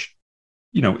poem in which,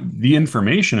 the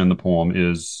information in the poem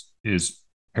is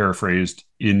paraphrased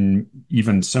in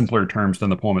even simpler terms than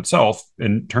the poem itself,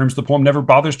 in terms the poem never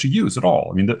bothers to use at all.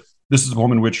 I mean, this is a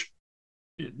poem in which,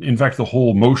 in fact, the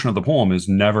whole motion of the poem is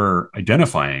never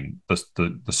identifying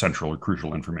the central or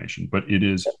crucial information, but it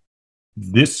is,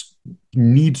 this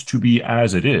needs to be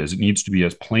as it is. It needs to be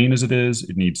as plain as it is.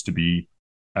 It needs to be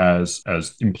as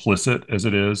implicit as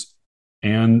it is.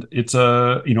 And it's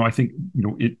I think,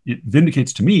 it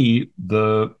vindicates to me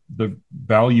the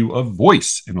value of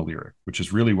voice in a lyric, which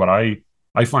is really what I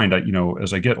find that,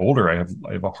 as I get older, I have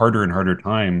a harder and harder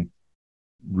time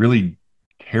really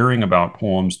caring about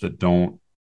poems that don't,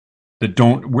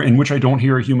 in which I don't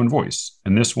hear a human voice.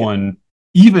 And this one,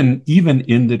 even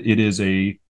in that it is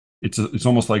it's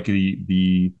almost like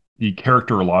the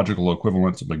characterological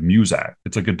equivalence of like Muzak.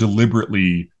 It's like a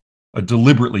deliberately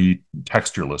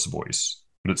textureless voice,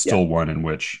 but it's still one in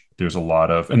which there's a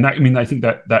lot of, and that, I mean, I think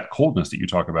that coldness that you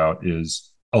talk about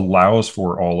allows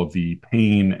for all of the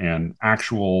pain and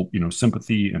actual,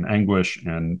 sympathy and anguish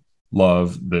and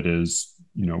love that is,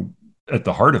 at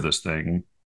the heart of this thing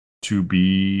to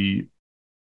be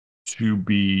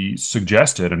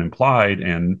suggested and implied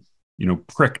and,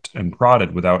 pricked and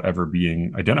prodded without ever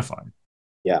being identified.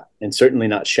 Yeah, and certainly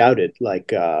not shouted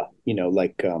like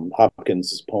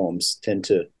Hopkins' poems tend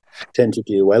to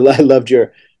do. I loved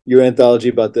your anthology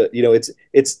about the,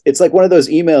 it's like one of those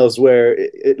emails where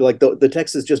like the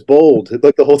text is just bold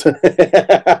like the whole time.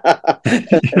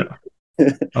 Yeah.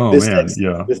 Oh this man, text,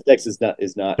 yeah. This text is not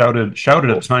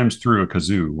shouted at times through a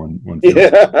kazoo. One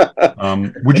yeah.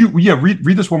 Would you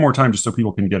read this one more time just so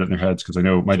people can get it in their heads, because I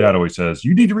know my dad always says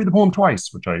you need to read the poem twice,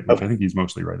 which I think he's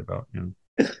mostly right about.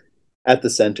 Yeah. At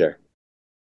the center.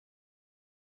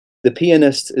 The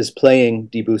pianist is playing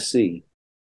Debussy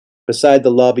beside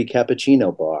the lobby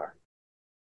cappuccino bar.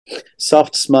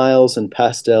 Soft smiles and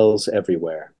pastels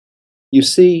everywhere. You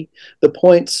see, the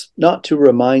point's not to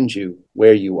remind you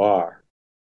where you are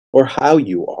or how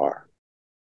you are.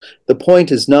 The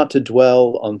point is not to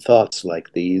dwell on thoughts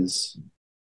like these.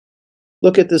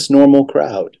 Look at this normal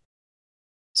crowd,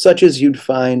 such as you'd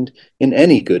find in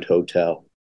any good hotel.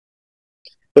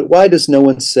 But why does no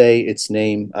one say its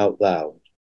name out loud?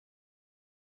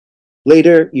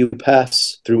 Later, you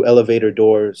pass through elevator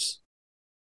doors.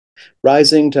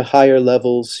 Rising to higher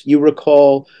levels, you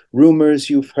recall rumors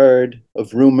you've heard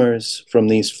of rumors from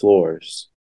these floors.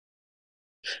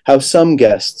 How some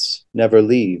guests never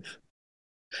leave.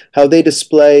 How they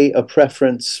display a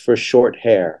preference for short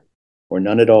hair or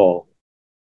none at all.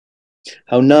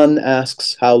 How none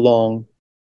asks how no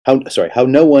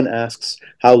one asks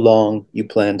how long you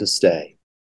plan to stay.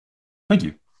 Thank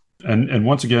you. And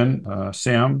once again,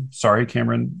 Sam, sorry,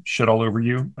 Cameron shit all over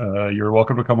you. You're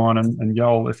welcome to come on and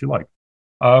yell if you like.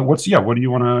 What do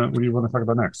you want to talk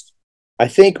about next? I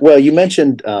think, well, you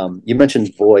mentioned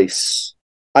voice.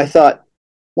 I thought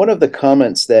one of the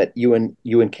comments that you and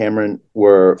Cameron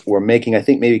were making, I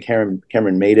think maybe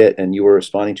Cameron made it and you were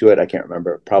responding to it, I can't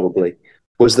remember, probably,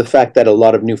 was the fact that a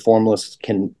lot of new formalists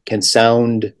can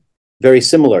sound very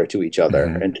similar to each other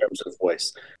in terms of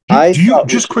voice.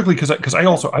 Quickly, because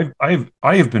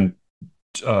I have been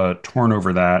torn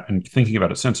over that and thinking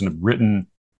about it since, and have written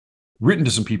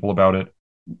to some people about it.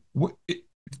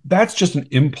 That's just an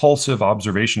impulsive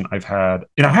observation I've had,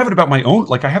 and I have it about my own.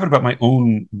 Like I have it about my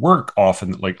own work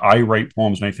often. Like I write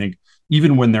poems, and I think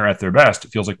even when they're at their best,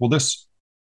 it feels like, well, this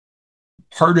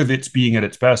part of its being at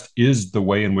its best is the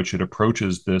way in which it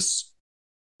approaches this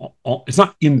it's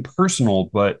not impersonal,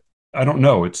 but I don't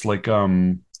know. It's like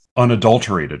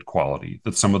unadulterated quality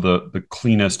that some of the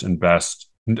cleanest and best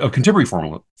of contemporary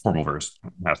formal verse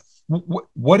has.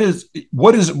 What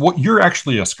you're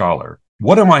actually a scholar.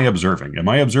 What am I observing? Am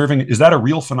I observing? Is that a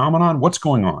real phenomenon? What's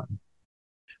going on?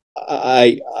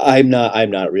 I'm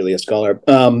not really a scholar,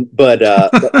 but You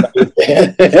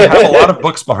have a lot of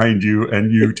books behind you,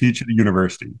 and you teach at a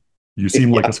university. You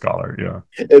seem like a scholar. Yeah.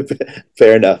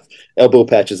 fair enough. Elbow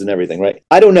patches and everything, right?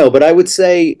 I don't know, but I would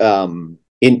say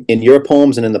in your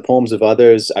poems and in the poems of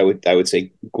others, I would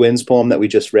say Gwyn's poem that we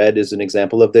just read is an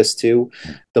example of this too.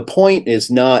 The point is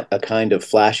not a kind of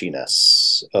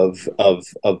flashiness of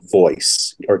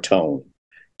voice or tone.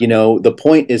 The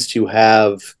point is to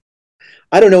have,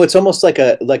 I don't know, it's almost like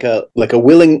a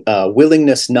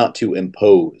willingness not to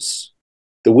impose,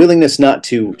 the willingness not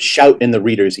to shout in the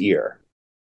reader's ear,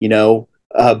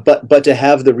 but to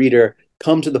have the reader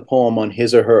come to the poem on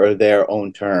his or her or their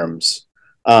own terms,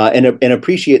 and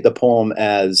appreciate the poem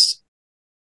as,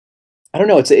 I don't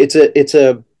know, it's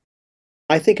a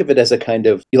I think of it as a kind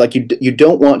of, like, you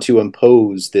don't want to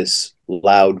impose this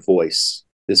loud voice,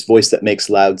 this voice that makes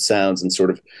loud sounds and sort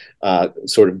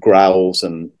of growls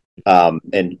and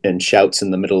shouts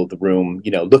in the middle of the room.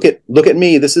 Look at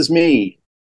me, this is me,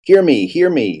 hear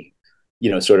me,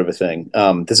 sort of a thing.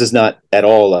 This is not at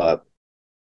all a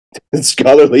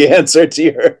scholarly answer to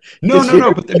your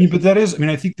No. But that is.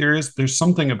 I think there's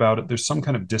something about it. There's some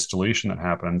kind of distillation that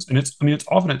happens, and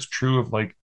it's true of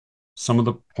like some of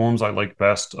the poems I like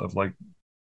best of like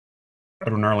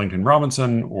Edward Arlington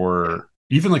Robinson, or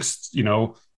even like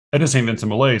Edna St. Vincent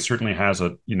Millay certainly has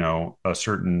a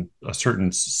certain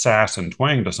sass and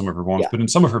twang to some of her poems, Yeah. but in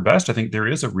some of her best, I think there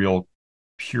is a real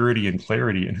purity and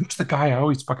clarity. And who's the guy I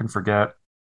always fucking forget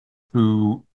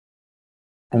who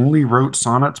only wrote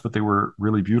sonnets, but they were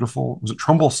really beautiful? Was it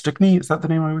Trumbull Stickney? Is that the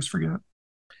name I always forget?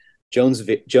 Jones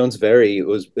Very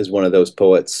is one of those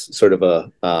poets, sort of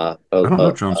I don't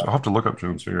know Jones. I'll have to look up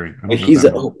Jones Very. I don't know he's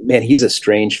that oh man, he's a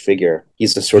strange figure.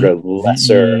 He's a sort of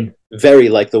lesser, V-E- very,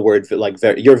 like the word, like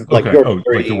very, you're like Okay. you're Oh,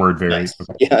 very like the word very. nice.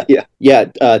 Okay. Yeah.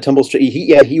 Tumble Street.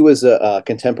 He was a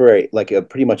contemporary, like a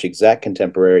pretty much exact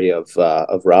contemporary of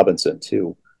Robinson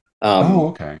too. Oh, Um,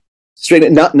 okay.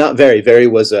 Straight, not very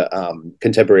was a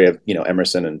contemporary of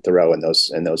Emerson and Thoreau and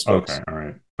those Okay. folks. All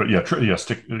right. But yeah,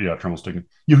 Trumbull Stickney.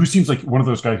 Yeah, who seems like one of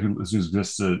those guys who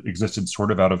existed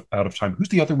sort of out of time. Who's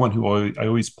the other one who I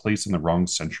always place in the wrong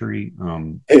century?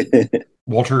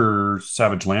 Walter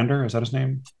Savage Landor, is that his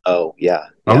name? Oh yeah,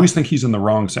 I yeah, always think he's in the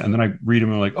wrong set, and then I read him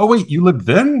and I'm like, oh wait, you lived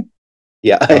then?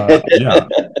 yeah. Yeah.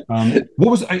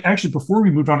 What was I actually, before we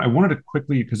moved on? I wanted to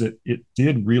quickly, because it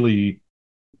did really.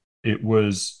 It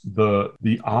was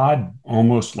the odd,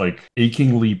 almost like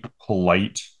achingly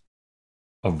polite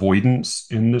avoidance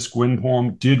in this Gwyn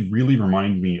poem did really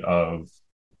remind me of.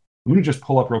 I'm going to just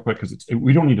pull up real quick because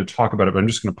we don't need to talk about it, but I'm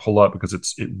just going to pull up because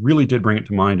it really did bring it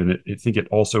to mind, and I think it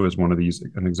also is one of these,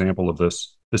 an example of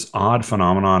this odd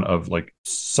phenomenon of like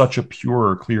such a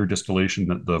pure, clear distillation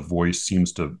that the voice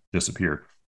seems to disappear.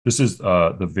 This is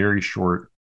the very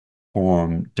short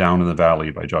poem "Down in the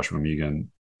Valley" by Joshua Megan.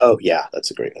 Oh yeah,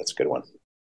 that's a good one.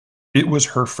 It was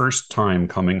her first time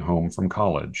coming home from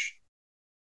college.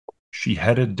 She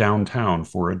headed downtown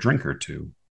for a drink or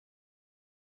two.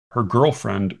 Her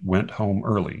girlfriend went home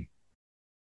early.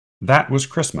 That was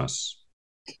Christmas.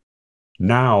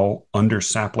 Now, under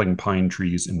sapling pine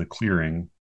trees in the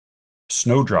clearing,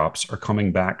 snowdrops are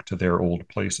coming back to their old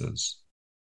places.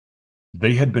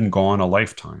 They had been gone a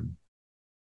lifetime.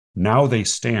 Now they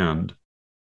stand,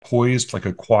 poised like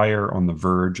a choir on the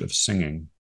verge of singing.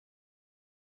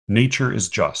 Nature is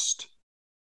just.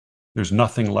 There's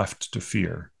nothing left to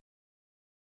fear.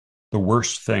 The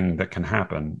worst thing that can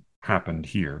happen happened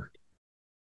here.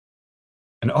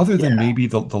 And other than maybe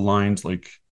the lines like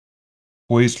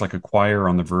poised like a choir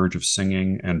on the verge of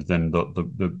singing, and then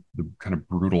the kind of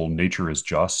brutal nature is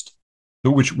just,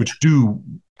 which do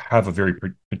have a very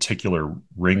particular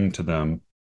ring to them.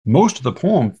 Most of the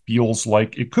poem feels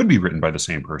like it could be written by the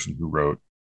same person who wrote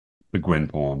the Gwyn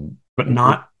poem, but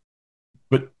not,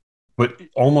 but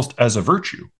almost as a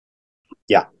virtue.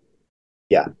 Yeah.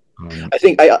 I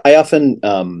think I often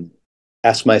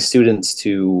ask my students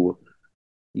to,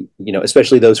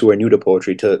 especially those who are new to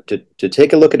poetry, to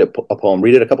take a look at a poem,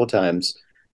 read it a couple of times,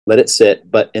 let it sit,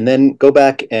 and then go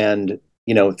back and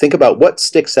think about what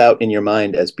sticks out in your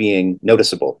mind as being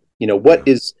noticeable.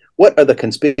 What are the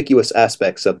conspicuous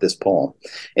aspects of this poem?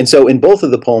 And so in both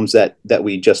of the poems that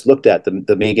we just looked at,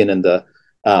 the Megan and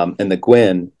the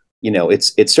Gwyn,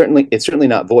 it's certainly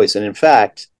not voice, and in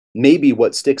fact, maybe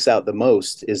what sticks out the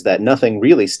most is that nothing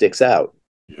really sticks out.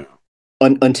 Yeah.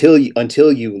 until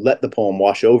you let the poem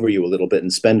wash over you a little bit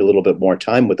and spend a little bit more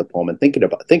time with the poem and think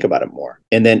about it more,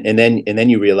 and then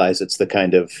you realize it's the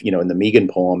kind of, in the Megan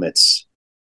poem, it's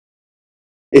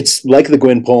like the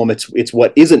Gwyn poem. It's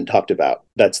what isn't talked about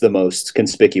that's the most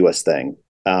conspicuous thing,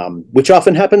 which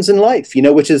often happens in life,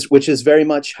 which is very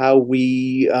much how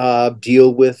we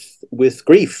deal with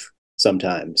grief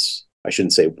sometimes. I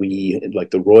shouldn't say we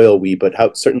like the royal we,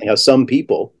 but certainly how some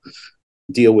people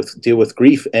deal with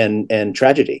grief and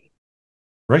tragedy.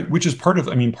 Right, which is part of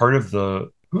the.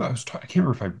 I can't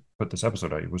remember if I put this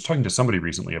episode. I was talking to somebody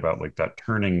recently about like that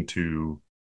turning to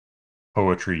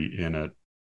poetry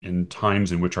in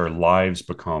times in which our lives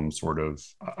become sort of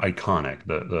iconic.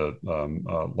 The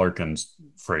Larkin's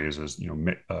phrase is,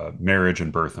 marriage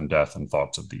and birth and death and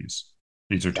thoughts of these.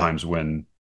 These are times when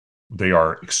they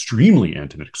are extremely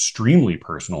intimate, extremely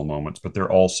personal moments, but they're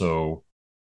also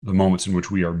the moments in which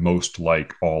we are most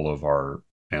like all of our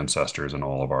ancestors and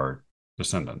all of our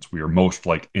descendants. We are most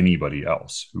like anybody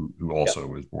else who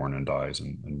also is born and dies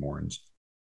and mourns.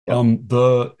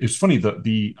 It's funny,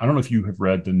 the I don't know if you have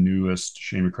read the newest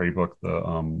Shane McCrae book,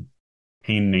 the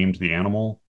Cain Named the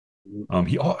Animal. I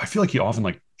feel like he often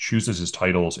like chooses his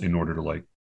titles in order to like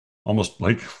almost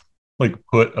like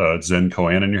put a Zen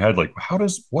koan in your head, like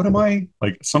what am I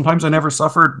like? Sometimes I never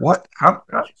suffered. What? How?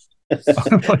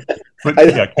 But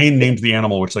yeah, Cain Named the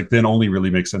Animal, which like then only really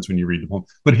makes sense when you read the poem.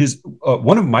 But his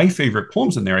one of my favorite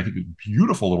poems in there, I think, is a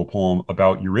beautiful little poem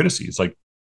about Eurydice. It's like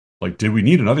did we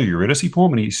need another Eurydice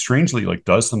poem? And he strangely like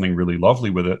does something really lovely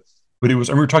with it. But I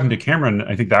remember talking to Cameron,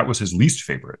 I think that was his least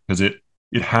favorite because it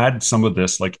had some of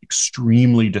this like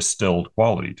extremely distilled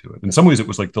quality to it. In some ways, it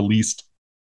was like the least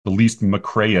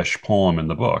McCrae-ish poem in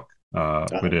the book.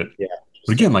 But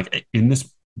again, like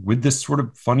with this sort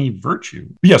of funny virtue.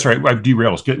 But yeah, sorry, I've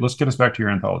derailed. Let's get us back to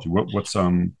your anthology. What's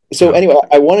So anyway,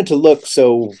 I wanted to look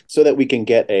so that we can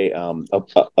get a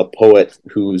poet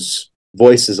whose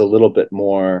voice is a little bit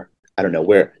more, I don't know,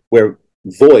 where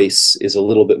voice is a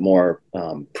little bit more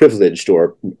privileged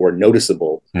or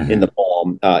noticeable in the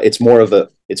poem. It's more of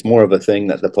a thing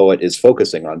that the poet is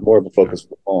focusing on, more of a focus of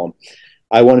the poem.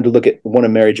 I wanted to look at one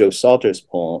of Mary Jo Salter's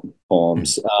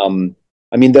poems.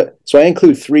 So I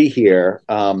include three here: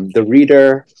 The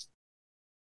Reader,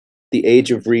 The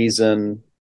Age of Reason,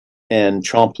 and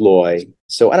Trompe l'oeil.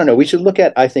 So I don't know. We should look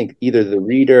at, I think, either The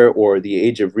Reader or The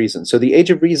Age of Reason. So The Age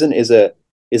of Reason is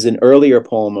an earlier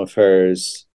poem of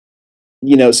hers.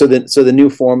 So the New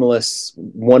Formalists,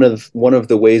 one of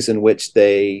the ways in which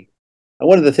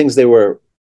one of the things they were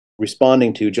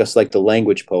responding to, just like the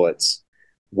language poets,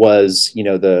 was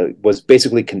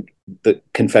basically the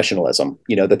confessionalism,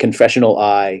 the confessional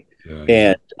I,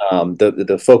 and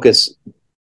the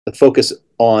focus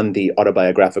on the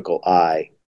autobiographical I.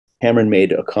 Cameron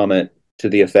made a comment to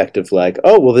the effect of like,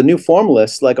 oh, well, the New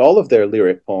Formalists, like all of their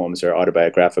lyric poems are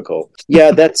autobiographical.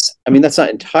 Yeah, that's not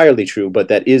entirely true, but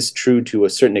that is true to a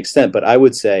certain extent. But I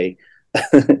would say,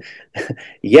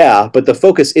 yeah, but the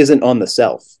focus isn't on the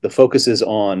self. The focus is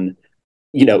on,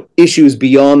 issues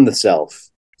beyond the self.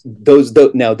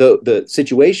 The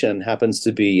situation happens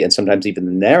to be, and sometimes even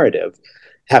the narrative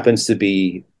happens to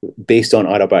be based on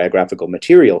autobiographical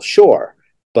material, sure.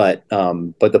 But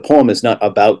the poem is not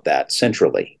about that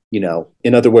centrally.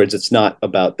 In other words, it's not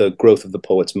about the growth of the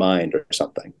poet's mind or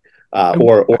something,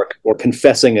 or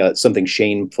confessing something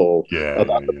shameful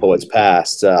about the poet's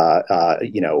past,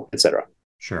 etc.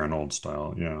 Sharon Old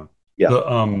style, yeah.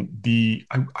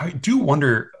 I do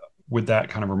wonder with that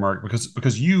kind of remark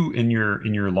because you in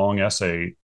your long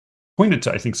essay pointed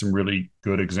to, I think, some really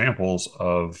good examples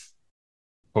of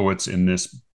poets in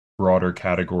this broader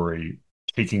category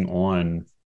taking on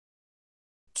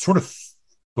sort of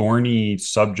thorny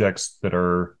subjects that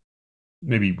are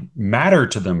maybe matter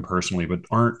to them personally, but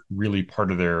aren't really part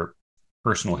of their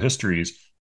personal histories.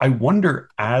 I wonder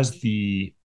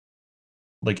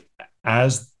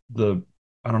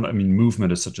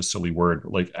movement is such a silly word,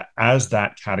 but like as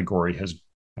that category has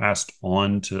passed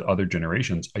on to other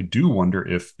generations, I do wonder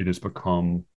if it has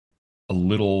become a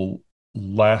little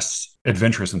less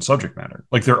adventurous in subject matter.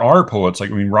 Like there are poets,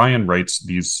 Ryan writes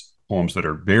these poems that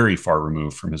are very far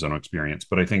removed from his own experience,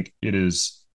 but I think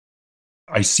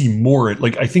I see more,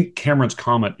 I think Cameron's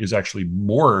comment is actually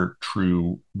more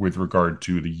true with regard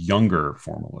to the younger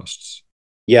formalists.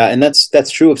 Yeah, and that's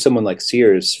true of someone like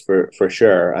Sears for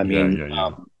sure.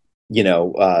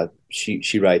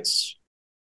 She writes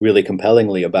really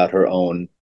compellingly about her own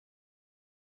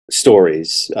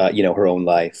stories, her own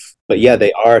life. But yeah,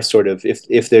 they are sort of,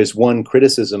 if there's one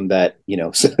criticism that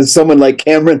someone like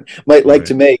Cameron might like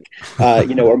to make,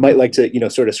 or might like to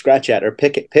sort of scratch at or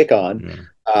pick on,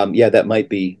 Yeah, that might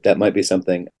be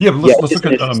something. Yeah, but Yeah, let's look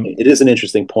at it is an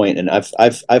interesting point, and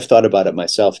I've thought about it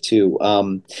myself too.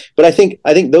 But I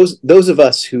think those of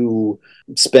us who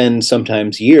spend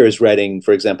sometimes years writing,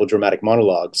 for example, dramatic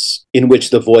monologues in which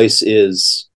the voice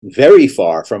is very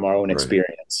far from our own right.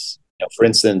 experience. For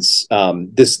instance,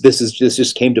 this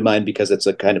just came to mind because it's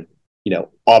a kind of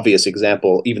obvious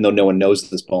example, even though no one knows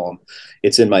this poem.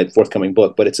 It's in my forthcoming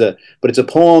book, but it's a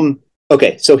poem.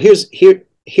 Okay, so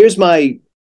here's my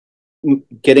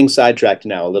getting sidetracked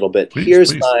now a little bit.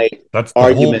 Here's Please. my That's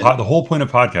argument. The whole point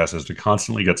of podcast is to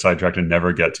constantly get sidetracked and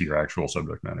never get to your actual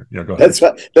subject matter. Yeah, go ahead.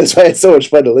 That's why it's so much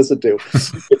fun to listen to.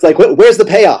 It's like, where's the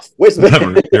payoff? Where's the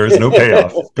Never. There is no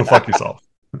payoff. Go fuck yourself.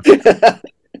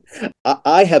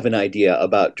 I have an idea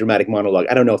about dramatic monologue.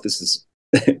 I don't know if this is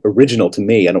original to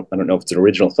me. I don't know if it's an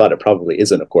original thought. It probably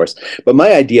isn't, of course. But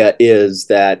my idea is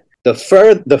that the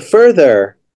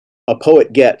further a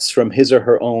poet gets from his or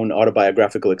her own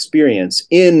autobiographical experience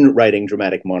in writing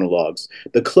dramatic monologues,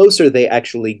 the closer they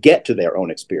actually get to their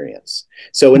own experience.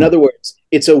 So, in other words,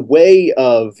 it's a way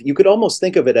of, you could almost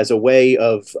think of it as a way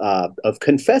of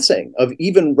confessing, of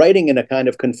even writing in a kind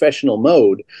of confessional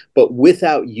mode, but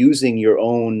without using your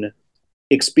own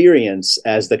experience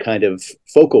as the kind of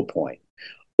focal point.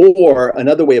 Or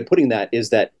another way of putting that is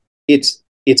that it's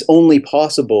only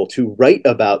possible to write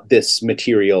about this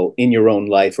material in your own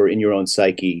life or in your own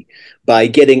psyche by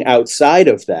getting outside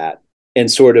of that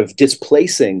and sort of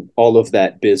displacing all of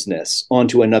that business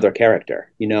onto another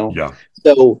character, Yeah.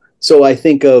 So I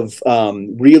think of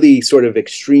really sort of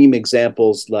extreme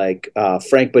examples like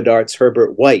Frank Bidart's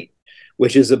Herbert White,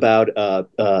 which is about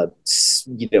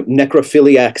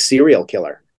necrophiliac serial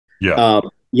killer. Yeah.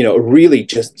 Really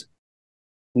just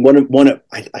one of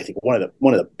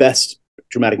the best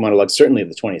dramatic monologues, certainly of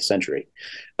the 20th century.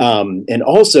 And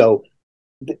also,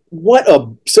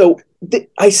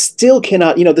 I still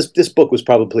cannot, this book was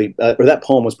probably, or that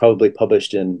poem was probably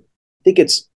published in, I think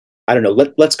it's, I don't know,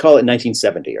 let's call it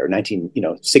 1970 or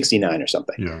 1969 or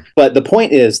something. Yeah. But the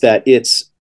point is that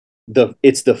it's the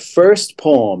first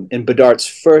poem in Bidart's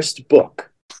first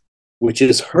book, which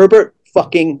is Herbert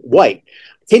fucking White.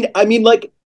 I mean,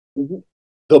 like,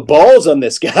 the balls on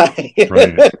this guy.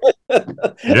 Right.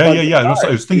 Yeah. I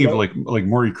was thinking of like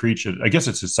Maury Creech. I guess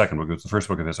it's his second book. It was the first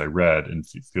book of this I read in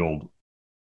field.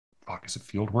 Fuck, is it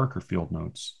field work or field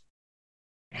notes?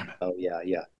 Damn it. Oh yeah.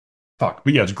 Fuck,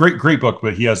 but yeah, it's a great book.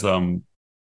 But he has a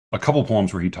couple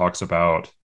poems where he talks about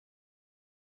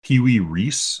Pee Wee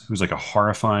Reese, who's like a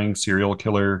horrifying serial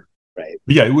killer. Right.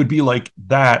 But yeah, it would be like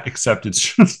that, except it's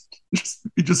just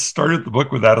he just started the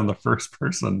book with that in the first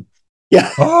person.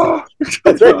 Yeah, oh.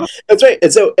 That's right.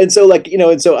 And so like,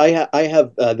 I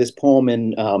have this poem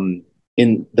in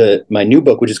my new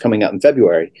book, which is coming out in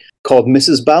February, called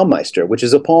Mrs. Baumeister, which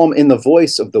is a poem in the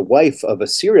voice of the wife of a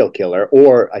serial killer,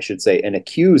 or I should say an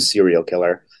accused serial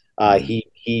killer.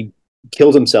 He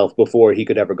killed himself before he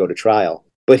could ever go to trial.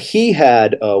 But he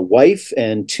had a wife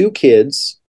and 2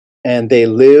 kids, and they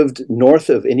lived north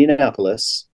of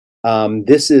Indianapolis.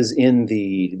 This is in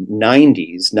the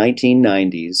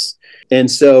 1990s. And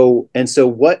so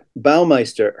what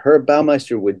Herb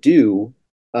Baumeister would do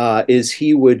is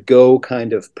he would go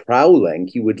kind of prowling.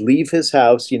 He would leave his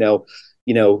house,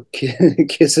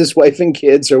 kiss his wife and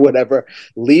kids or whatever,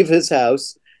 leave his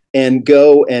house and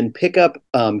go and pick up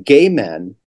gay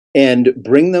men and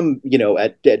bring them,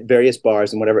 at various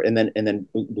bars and whatever, and then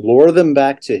lure them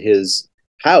back to his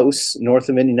house north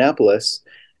of Indianapolis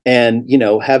and,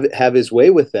 have his way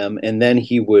with them. And then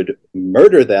he would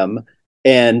murder them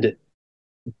and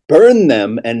burn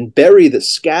them and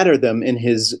scatter them in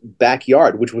his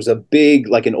backyard, which was a big,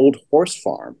 like an old horse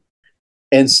farm.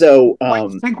 And so what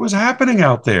do you think was happening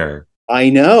out there? I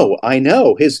know.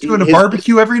 He's doing a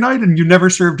barbecue every night and you never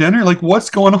serve dinner. Like,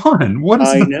 what's going on? What is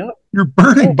I know. You're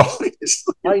burning bodies.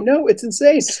 I know, it's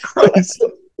insane.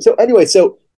 So anyway,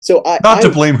 so I not to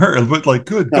blame her, but like,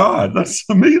 good God, that's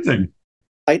amazing.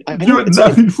 I know.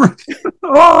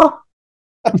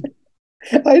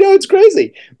 I know, it's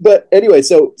crazy, but anyway,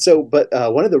 but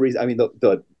one of the reasons, I mean,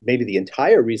 maybe the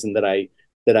entire reason that I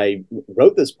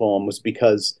wrote this poem was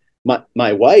because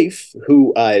my wife,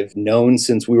 who I've known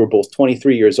since we were both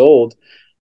 23 years old,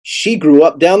 she grew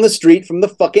up down the street from the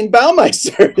fucking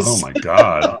Baumeisters. Oh my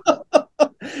God.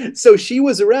 So she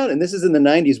was around, and this is in the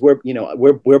 90s.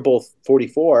 We're both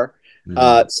 44.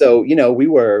 So we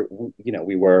were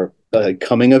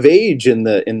coming of age in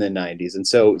the 90s, and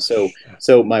so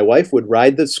my wife would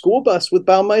ride the school bus with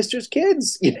Baumeister's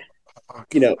kids. It's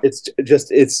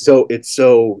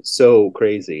so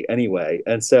crazy. Anyway,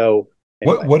 and so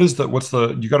anyway. What's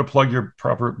the you got to plug your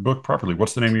book properly.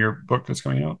 What's the name of your book that's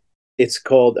coming out? It's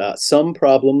called Some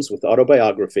Problems with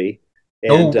Autobiography.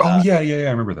 And, yeah,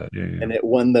 I remember that. Yeah. And it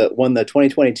won the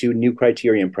 2022 New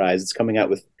Criterion Prize. It's coming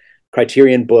out with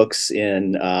Criterion Books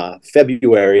in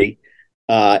February.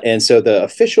 And so the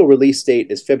official release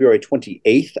date is February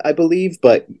 28th, I believe.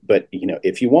 But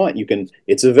if you want, you can.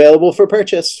 It's available for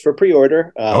purchase for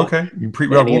pre-order. Okay, we'll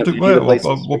put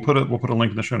a link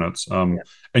in the show notes. And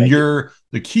you're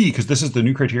the key, because this is the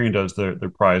New Criterion does their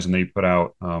prize, and they put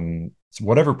out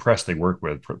whatever press they work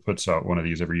with puts out one of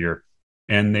these every year,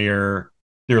 and they're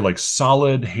like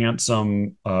solid,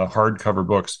 handsome hardcover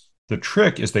books. The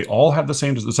trick is they all have the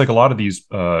same. It's like a lot of these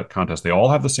contests. They all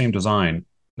have the same design.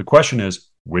 The question is,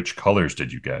 which colors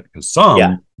did you get? Because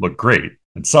some look great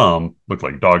and some look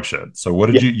like dog shit. So what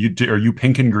did you do? Are you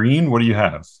pink and green? What do you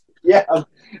have? Yeah.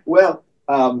 Well,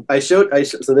 I showed.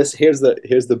 So here's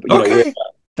the. Okay.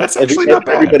 That's actually not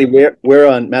bad. Everybody, we're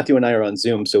on. Matthew and I are on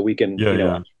Zoom, so we can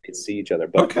can see each other.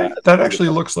 But, okay, that actually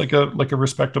looks like a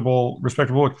respectable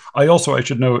look. I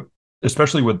should note,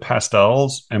 especially with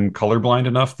pastels, I'm colorblind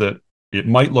enough that it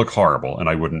might look horrible and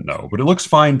I wouldn't know, but it looks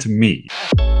fine to me.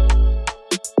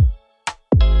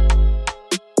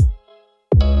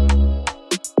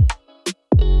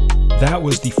 That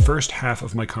was the first half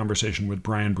of my conversation with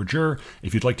Brian Bridger.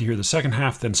 If you'd like to hear the second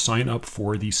half, then sign up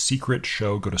for the secret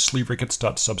show. Go to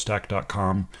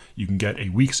sleeverickets.substack.com. You can get a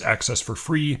week's access for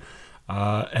free.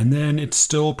 And then it's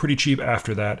still pretty cheap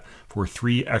after that for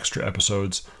 3 extra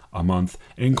episodes a month,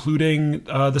 including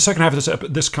the second half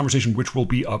of this conversation, which will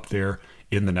be up there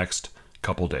in the next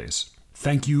couple days.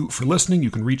 Thank you for listening. You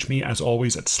can reach me, as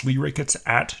always, at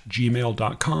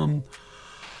sleerickets@gmail.com.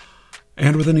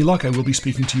 And with any luck, I will be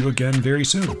speaking to you again very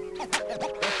soon.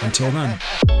 Until then.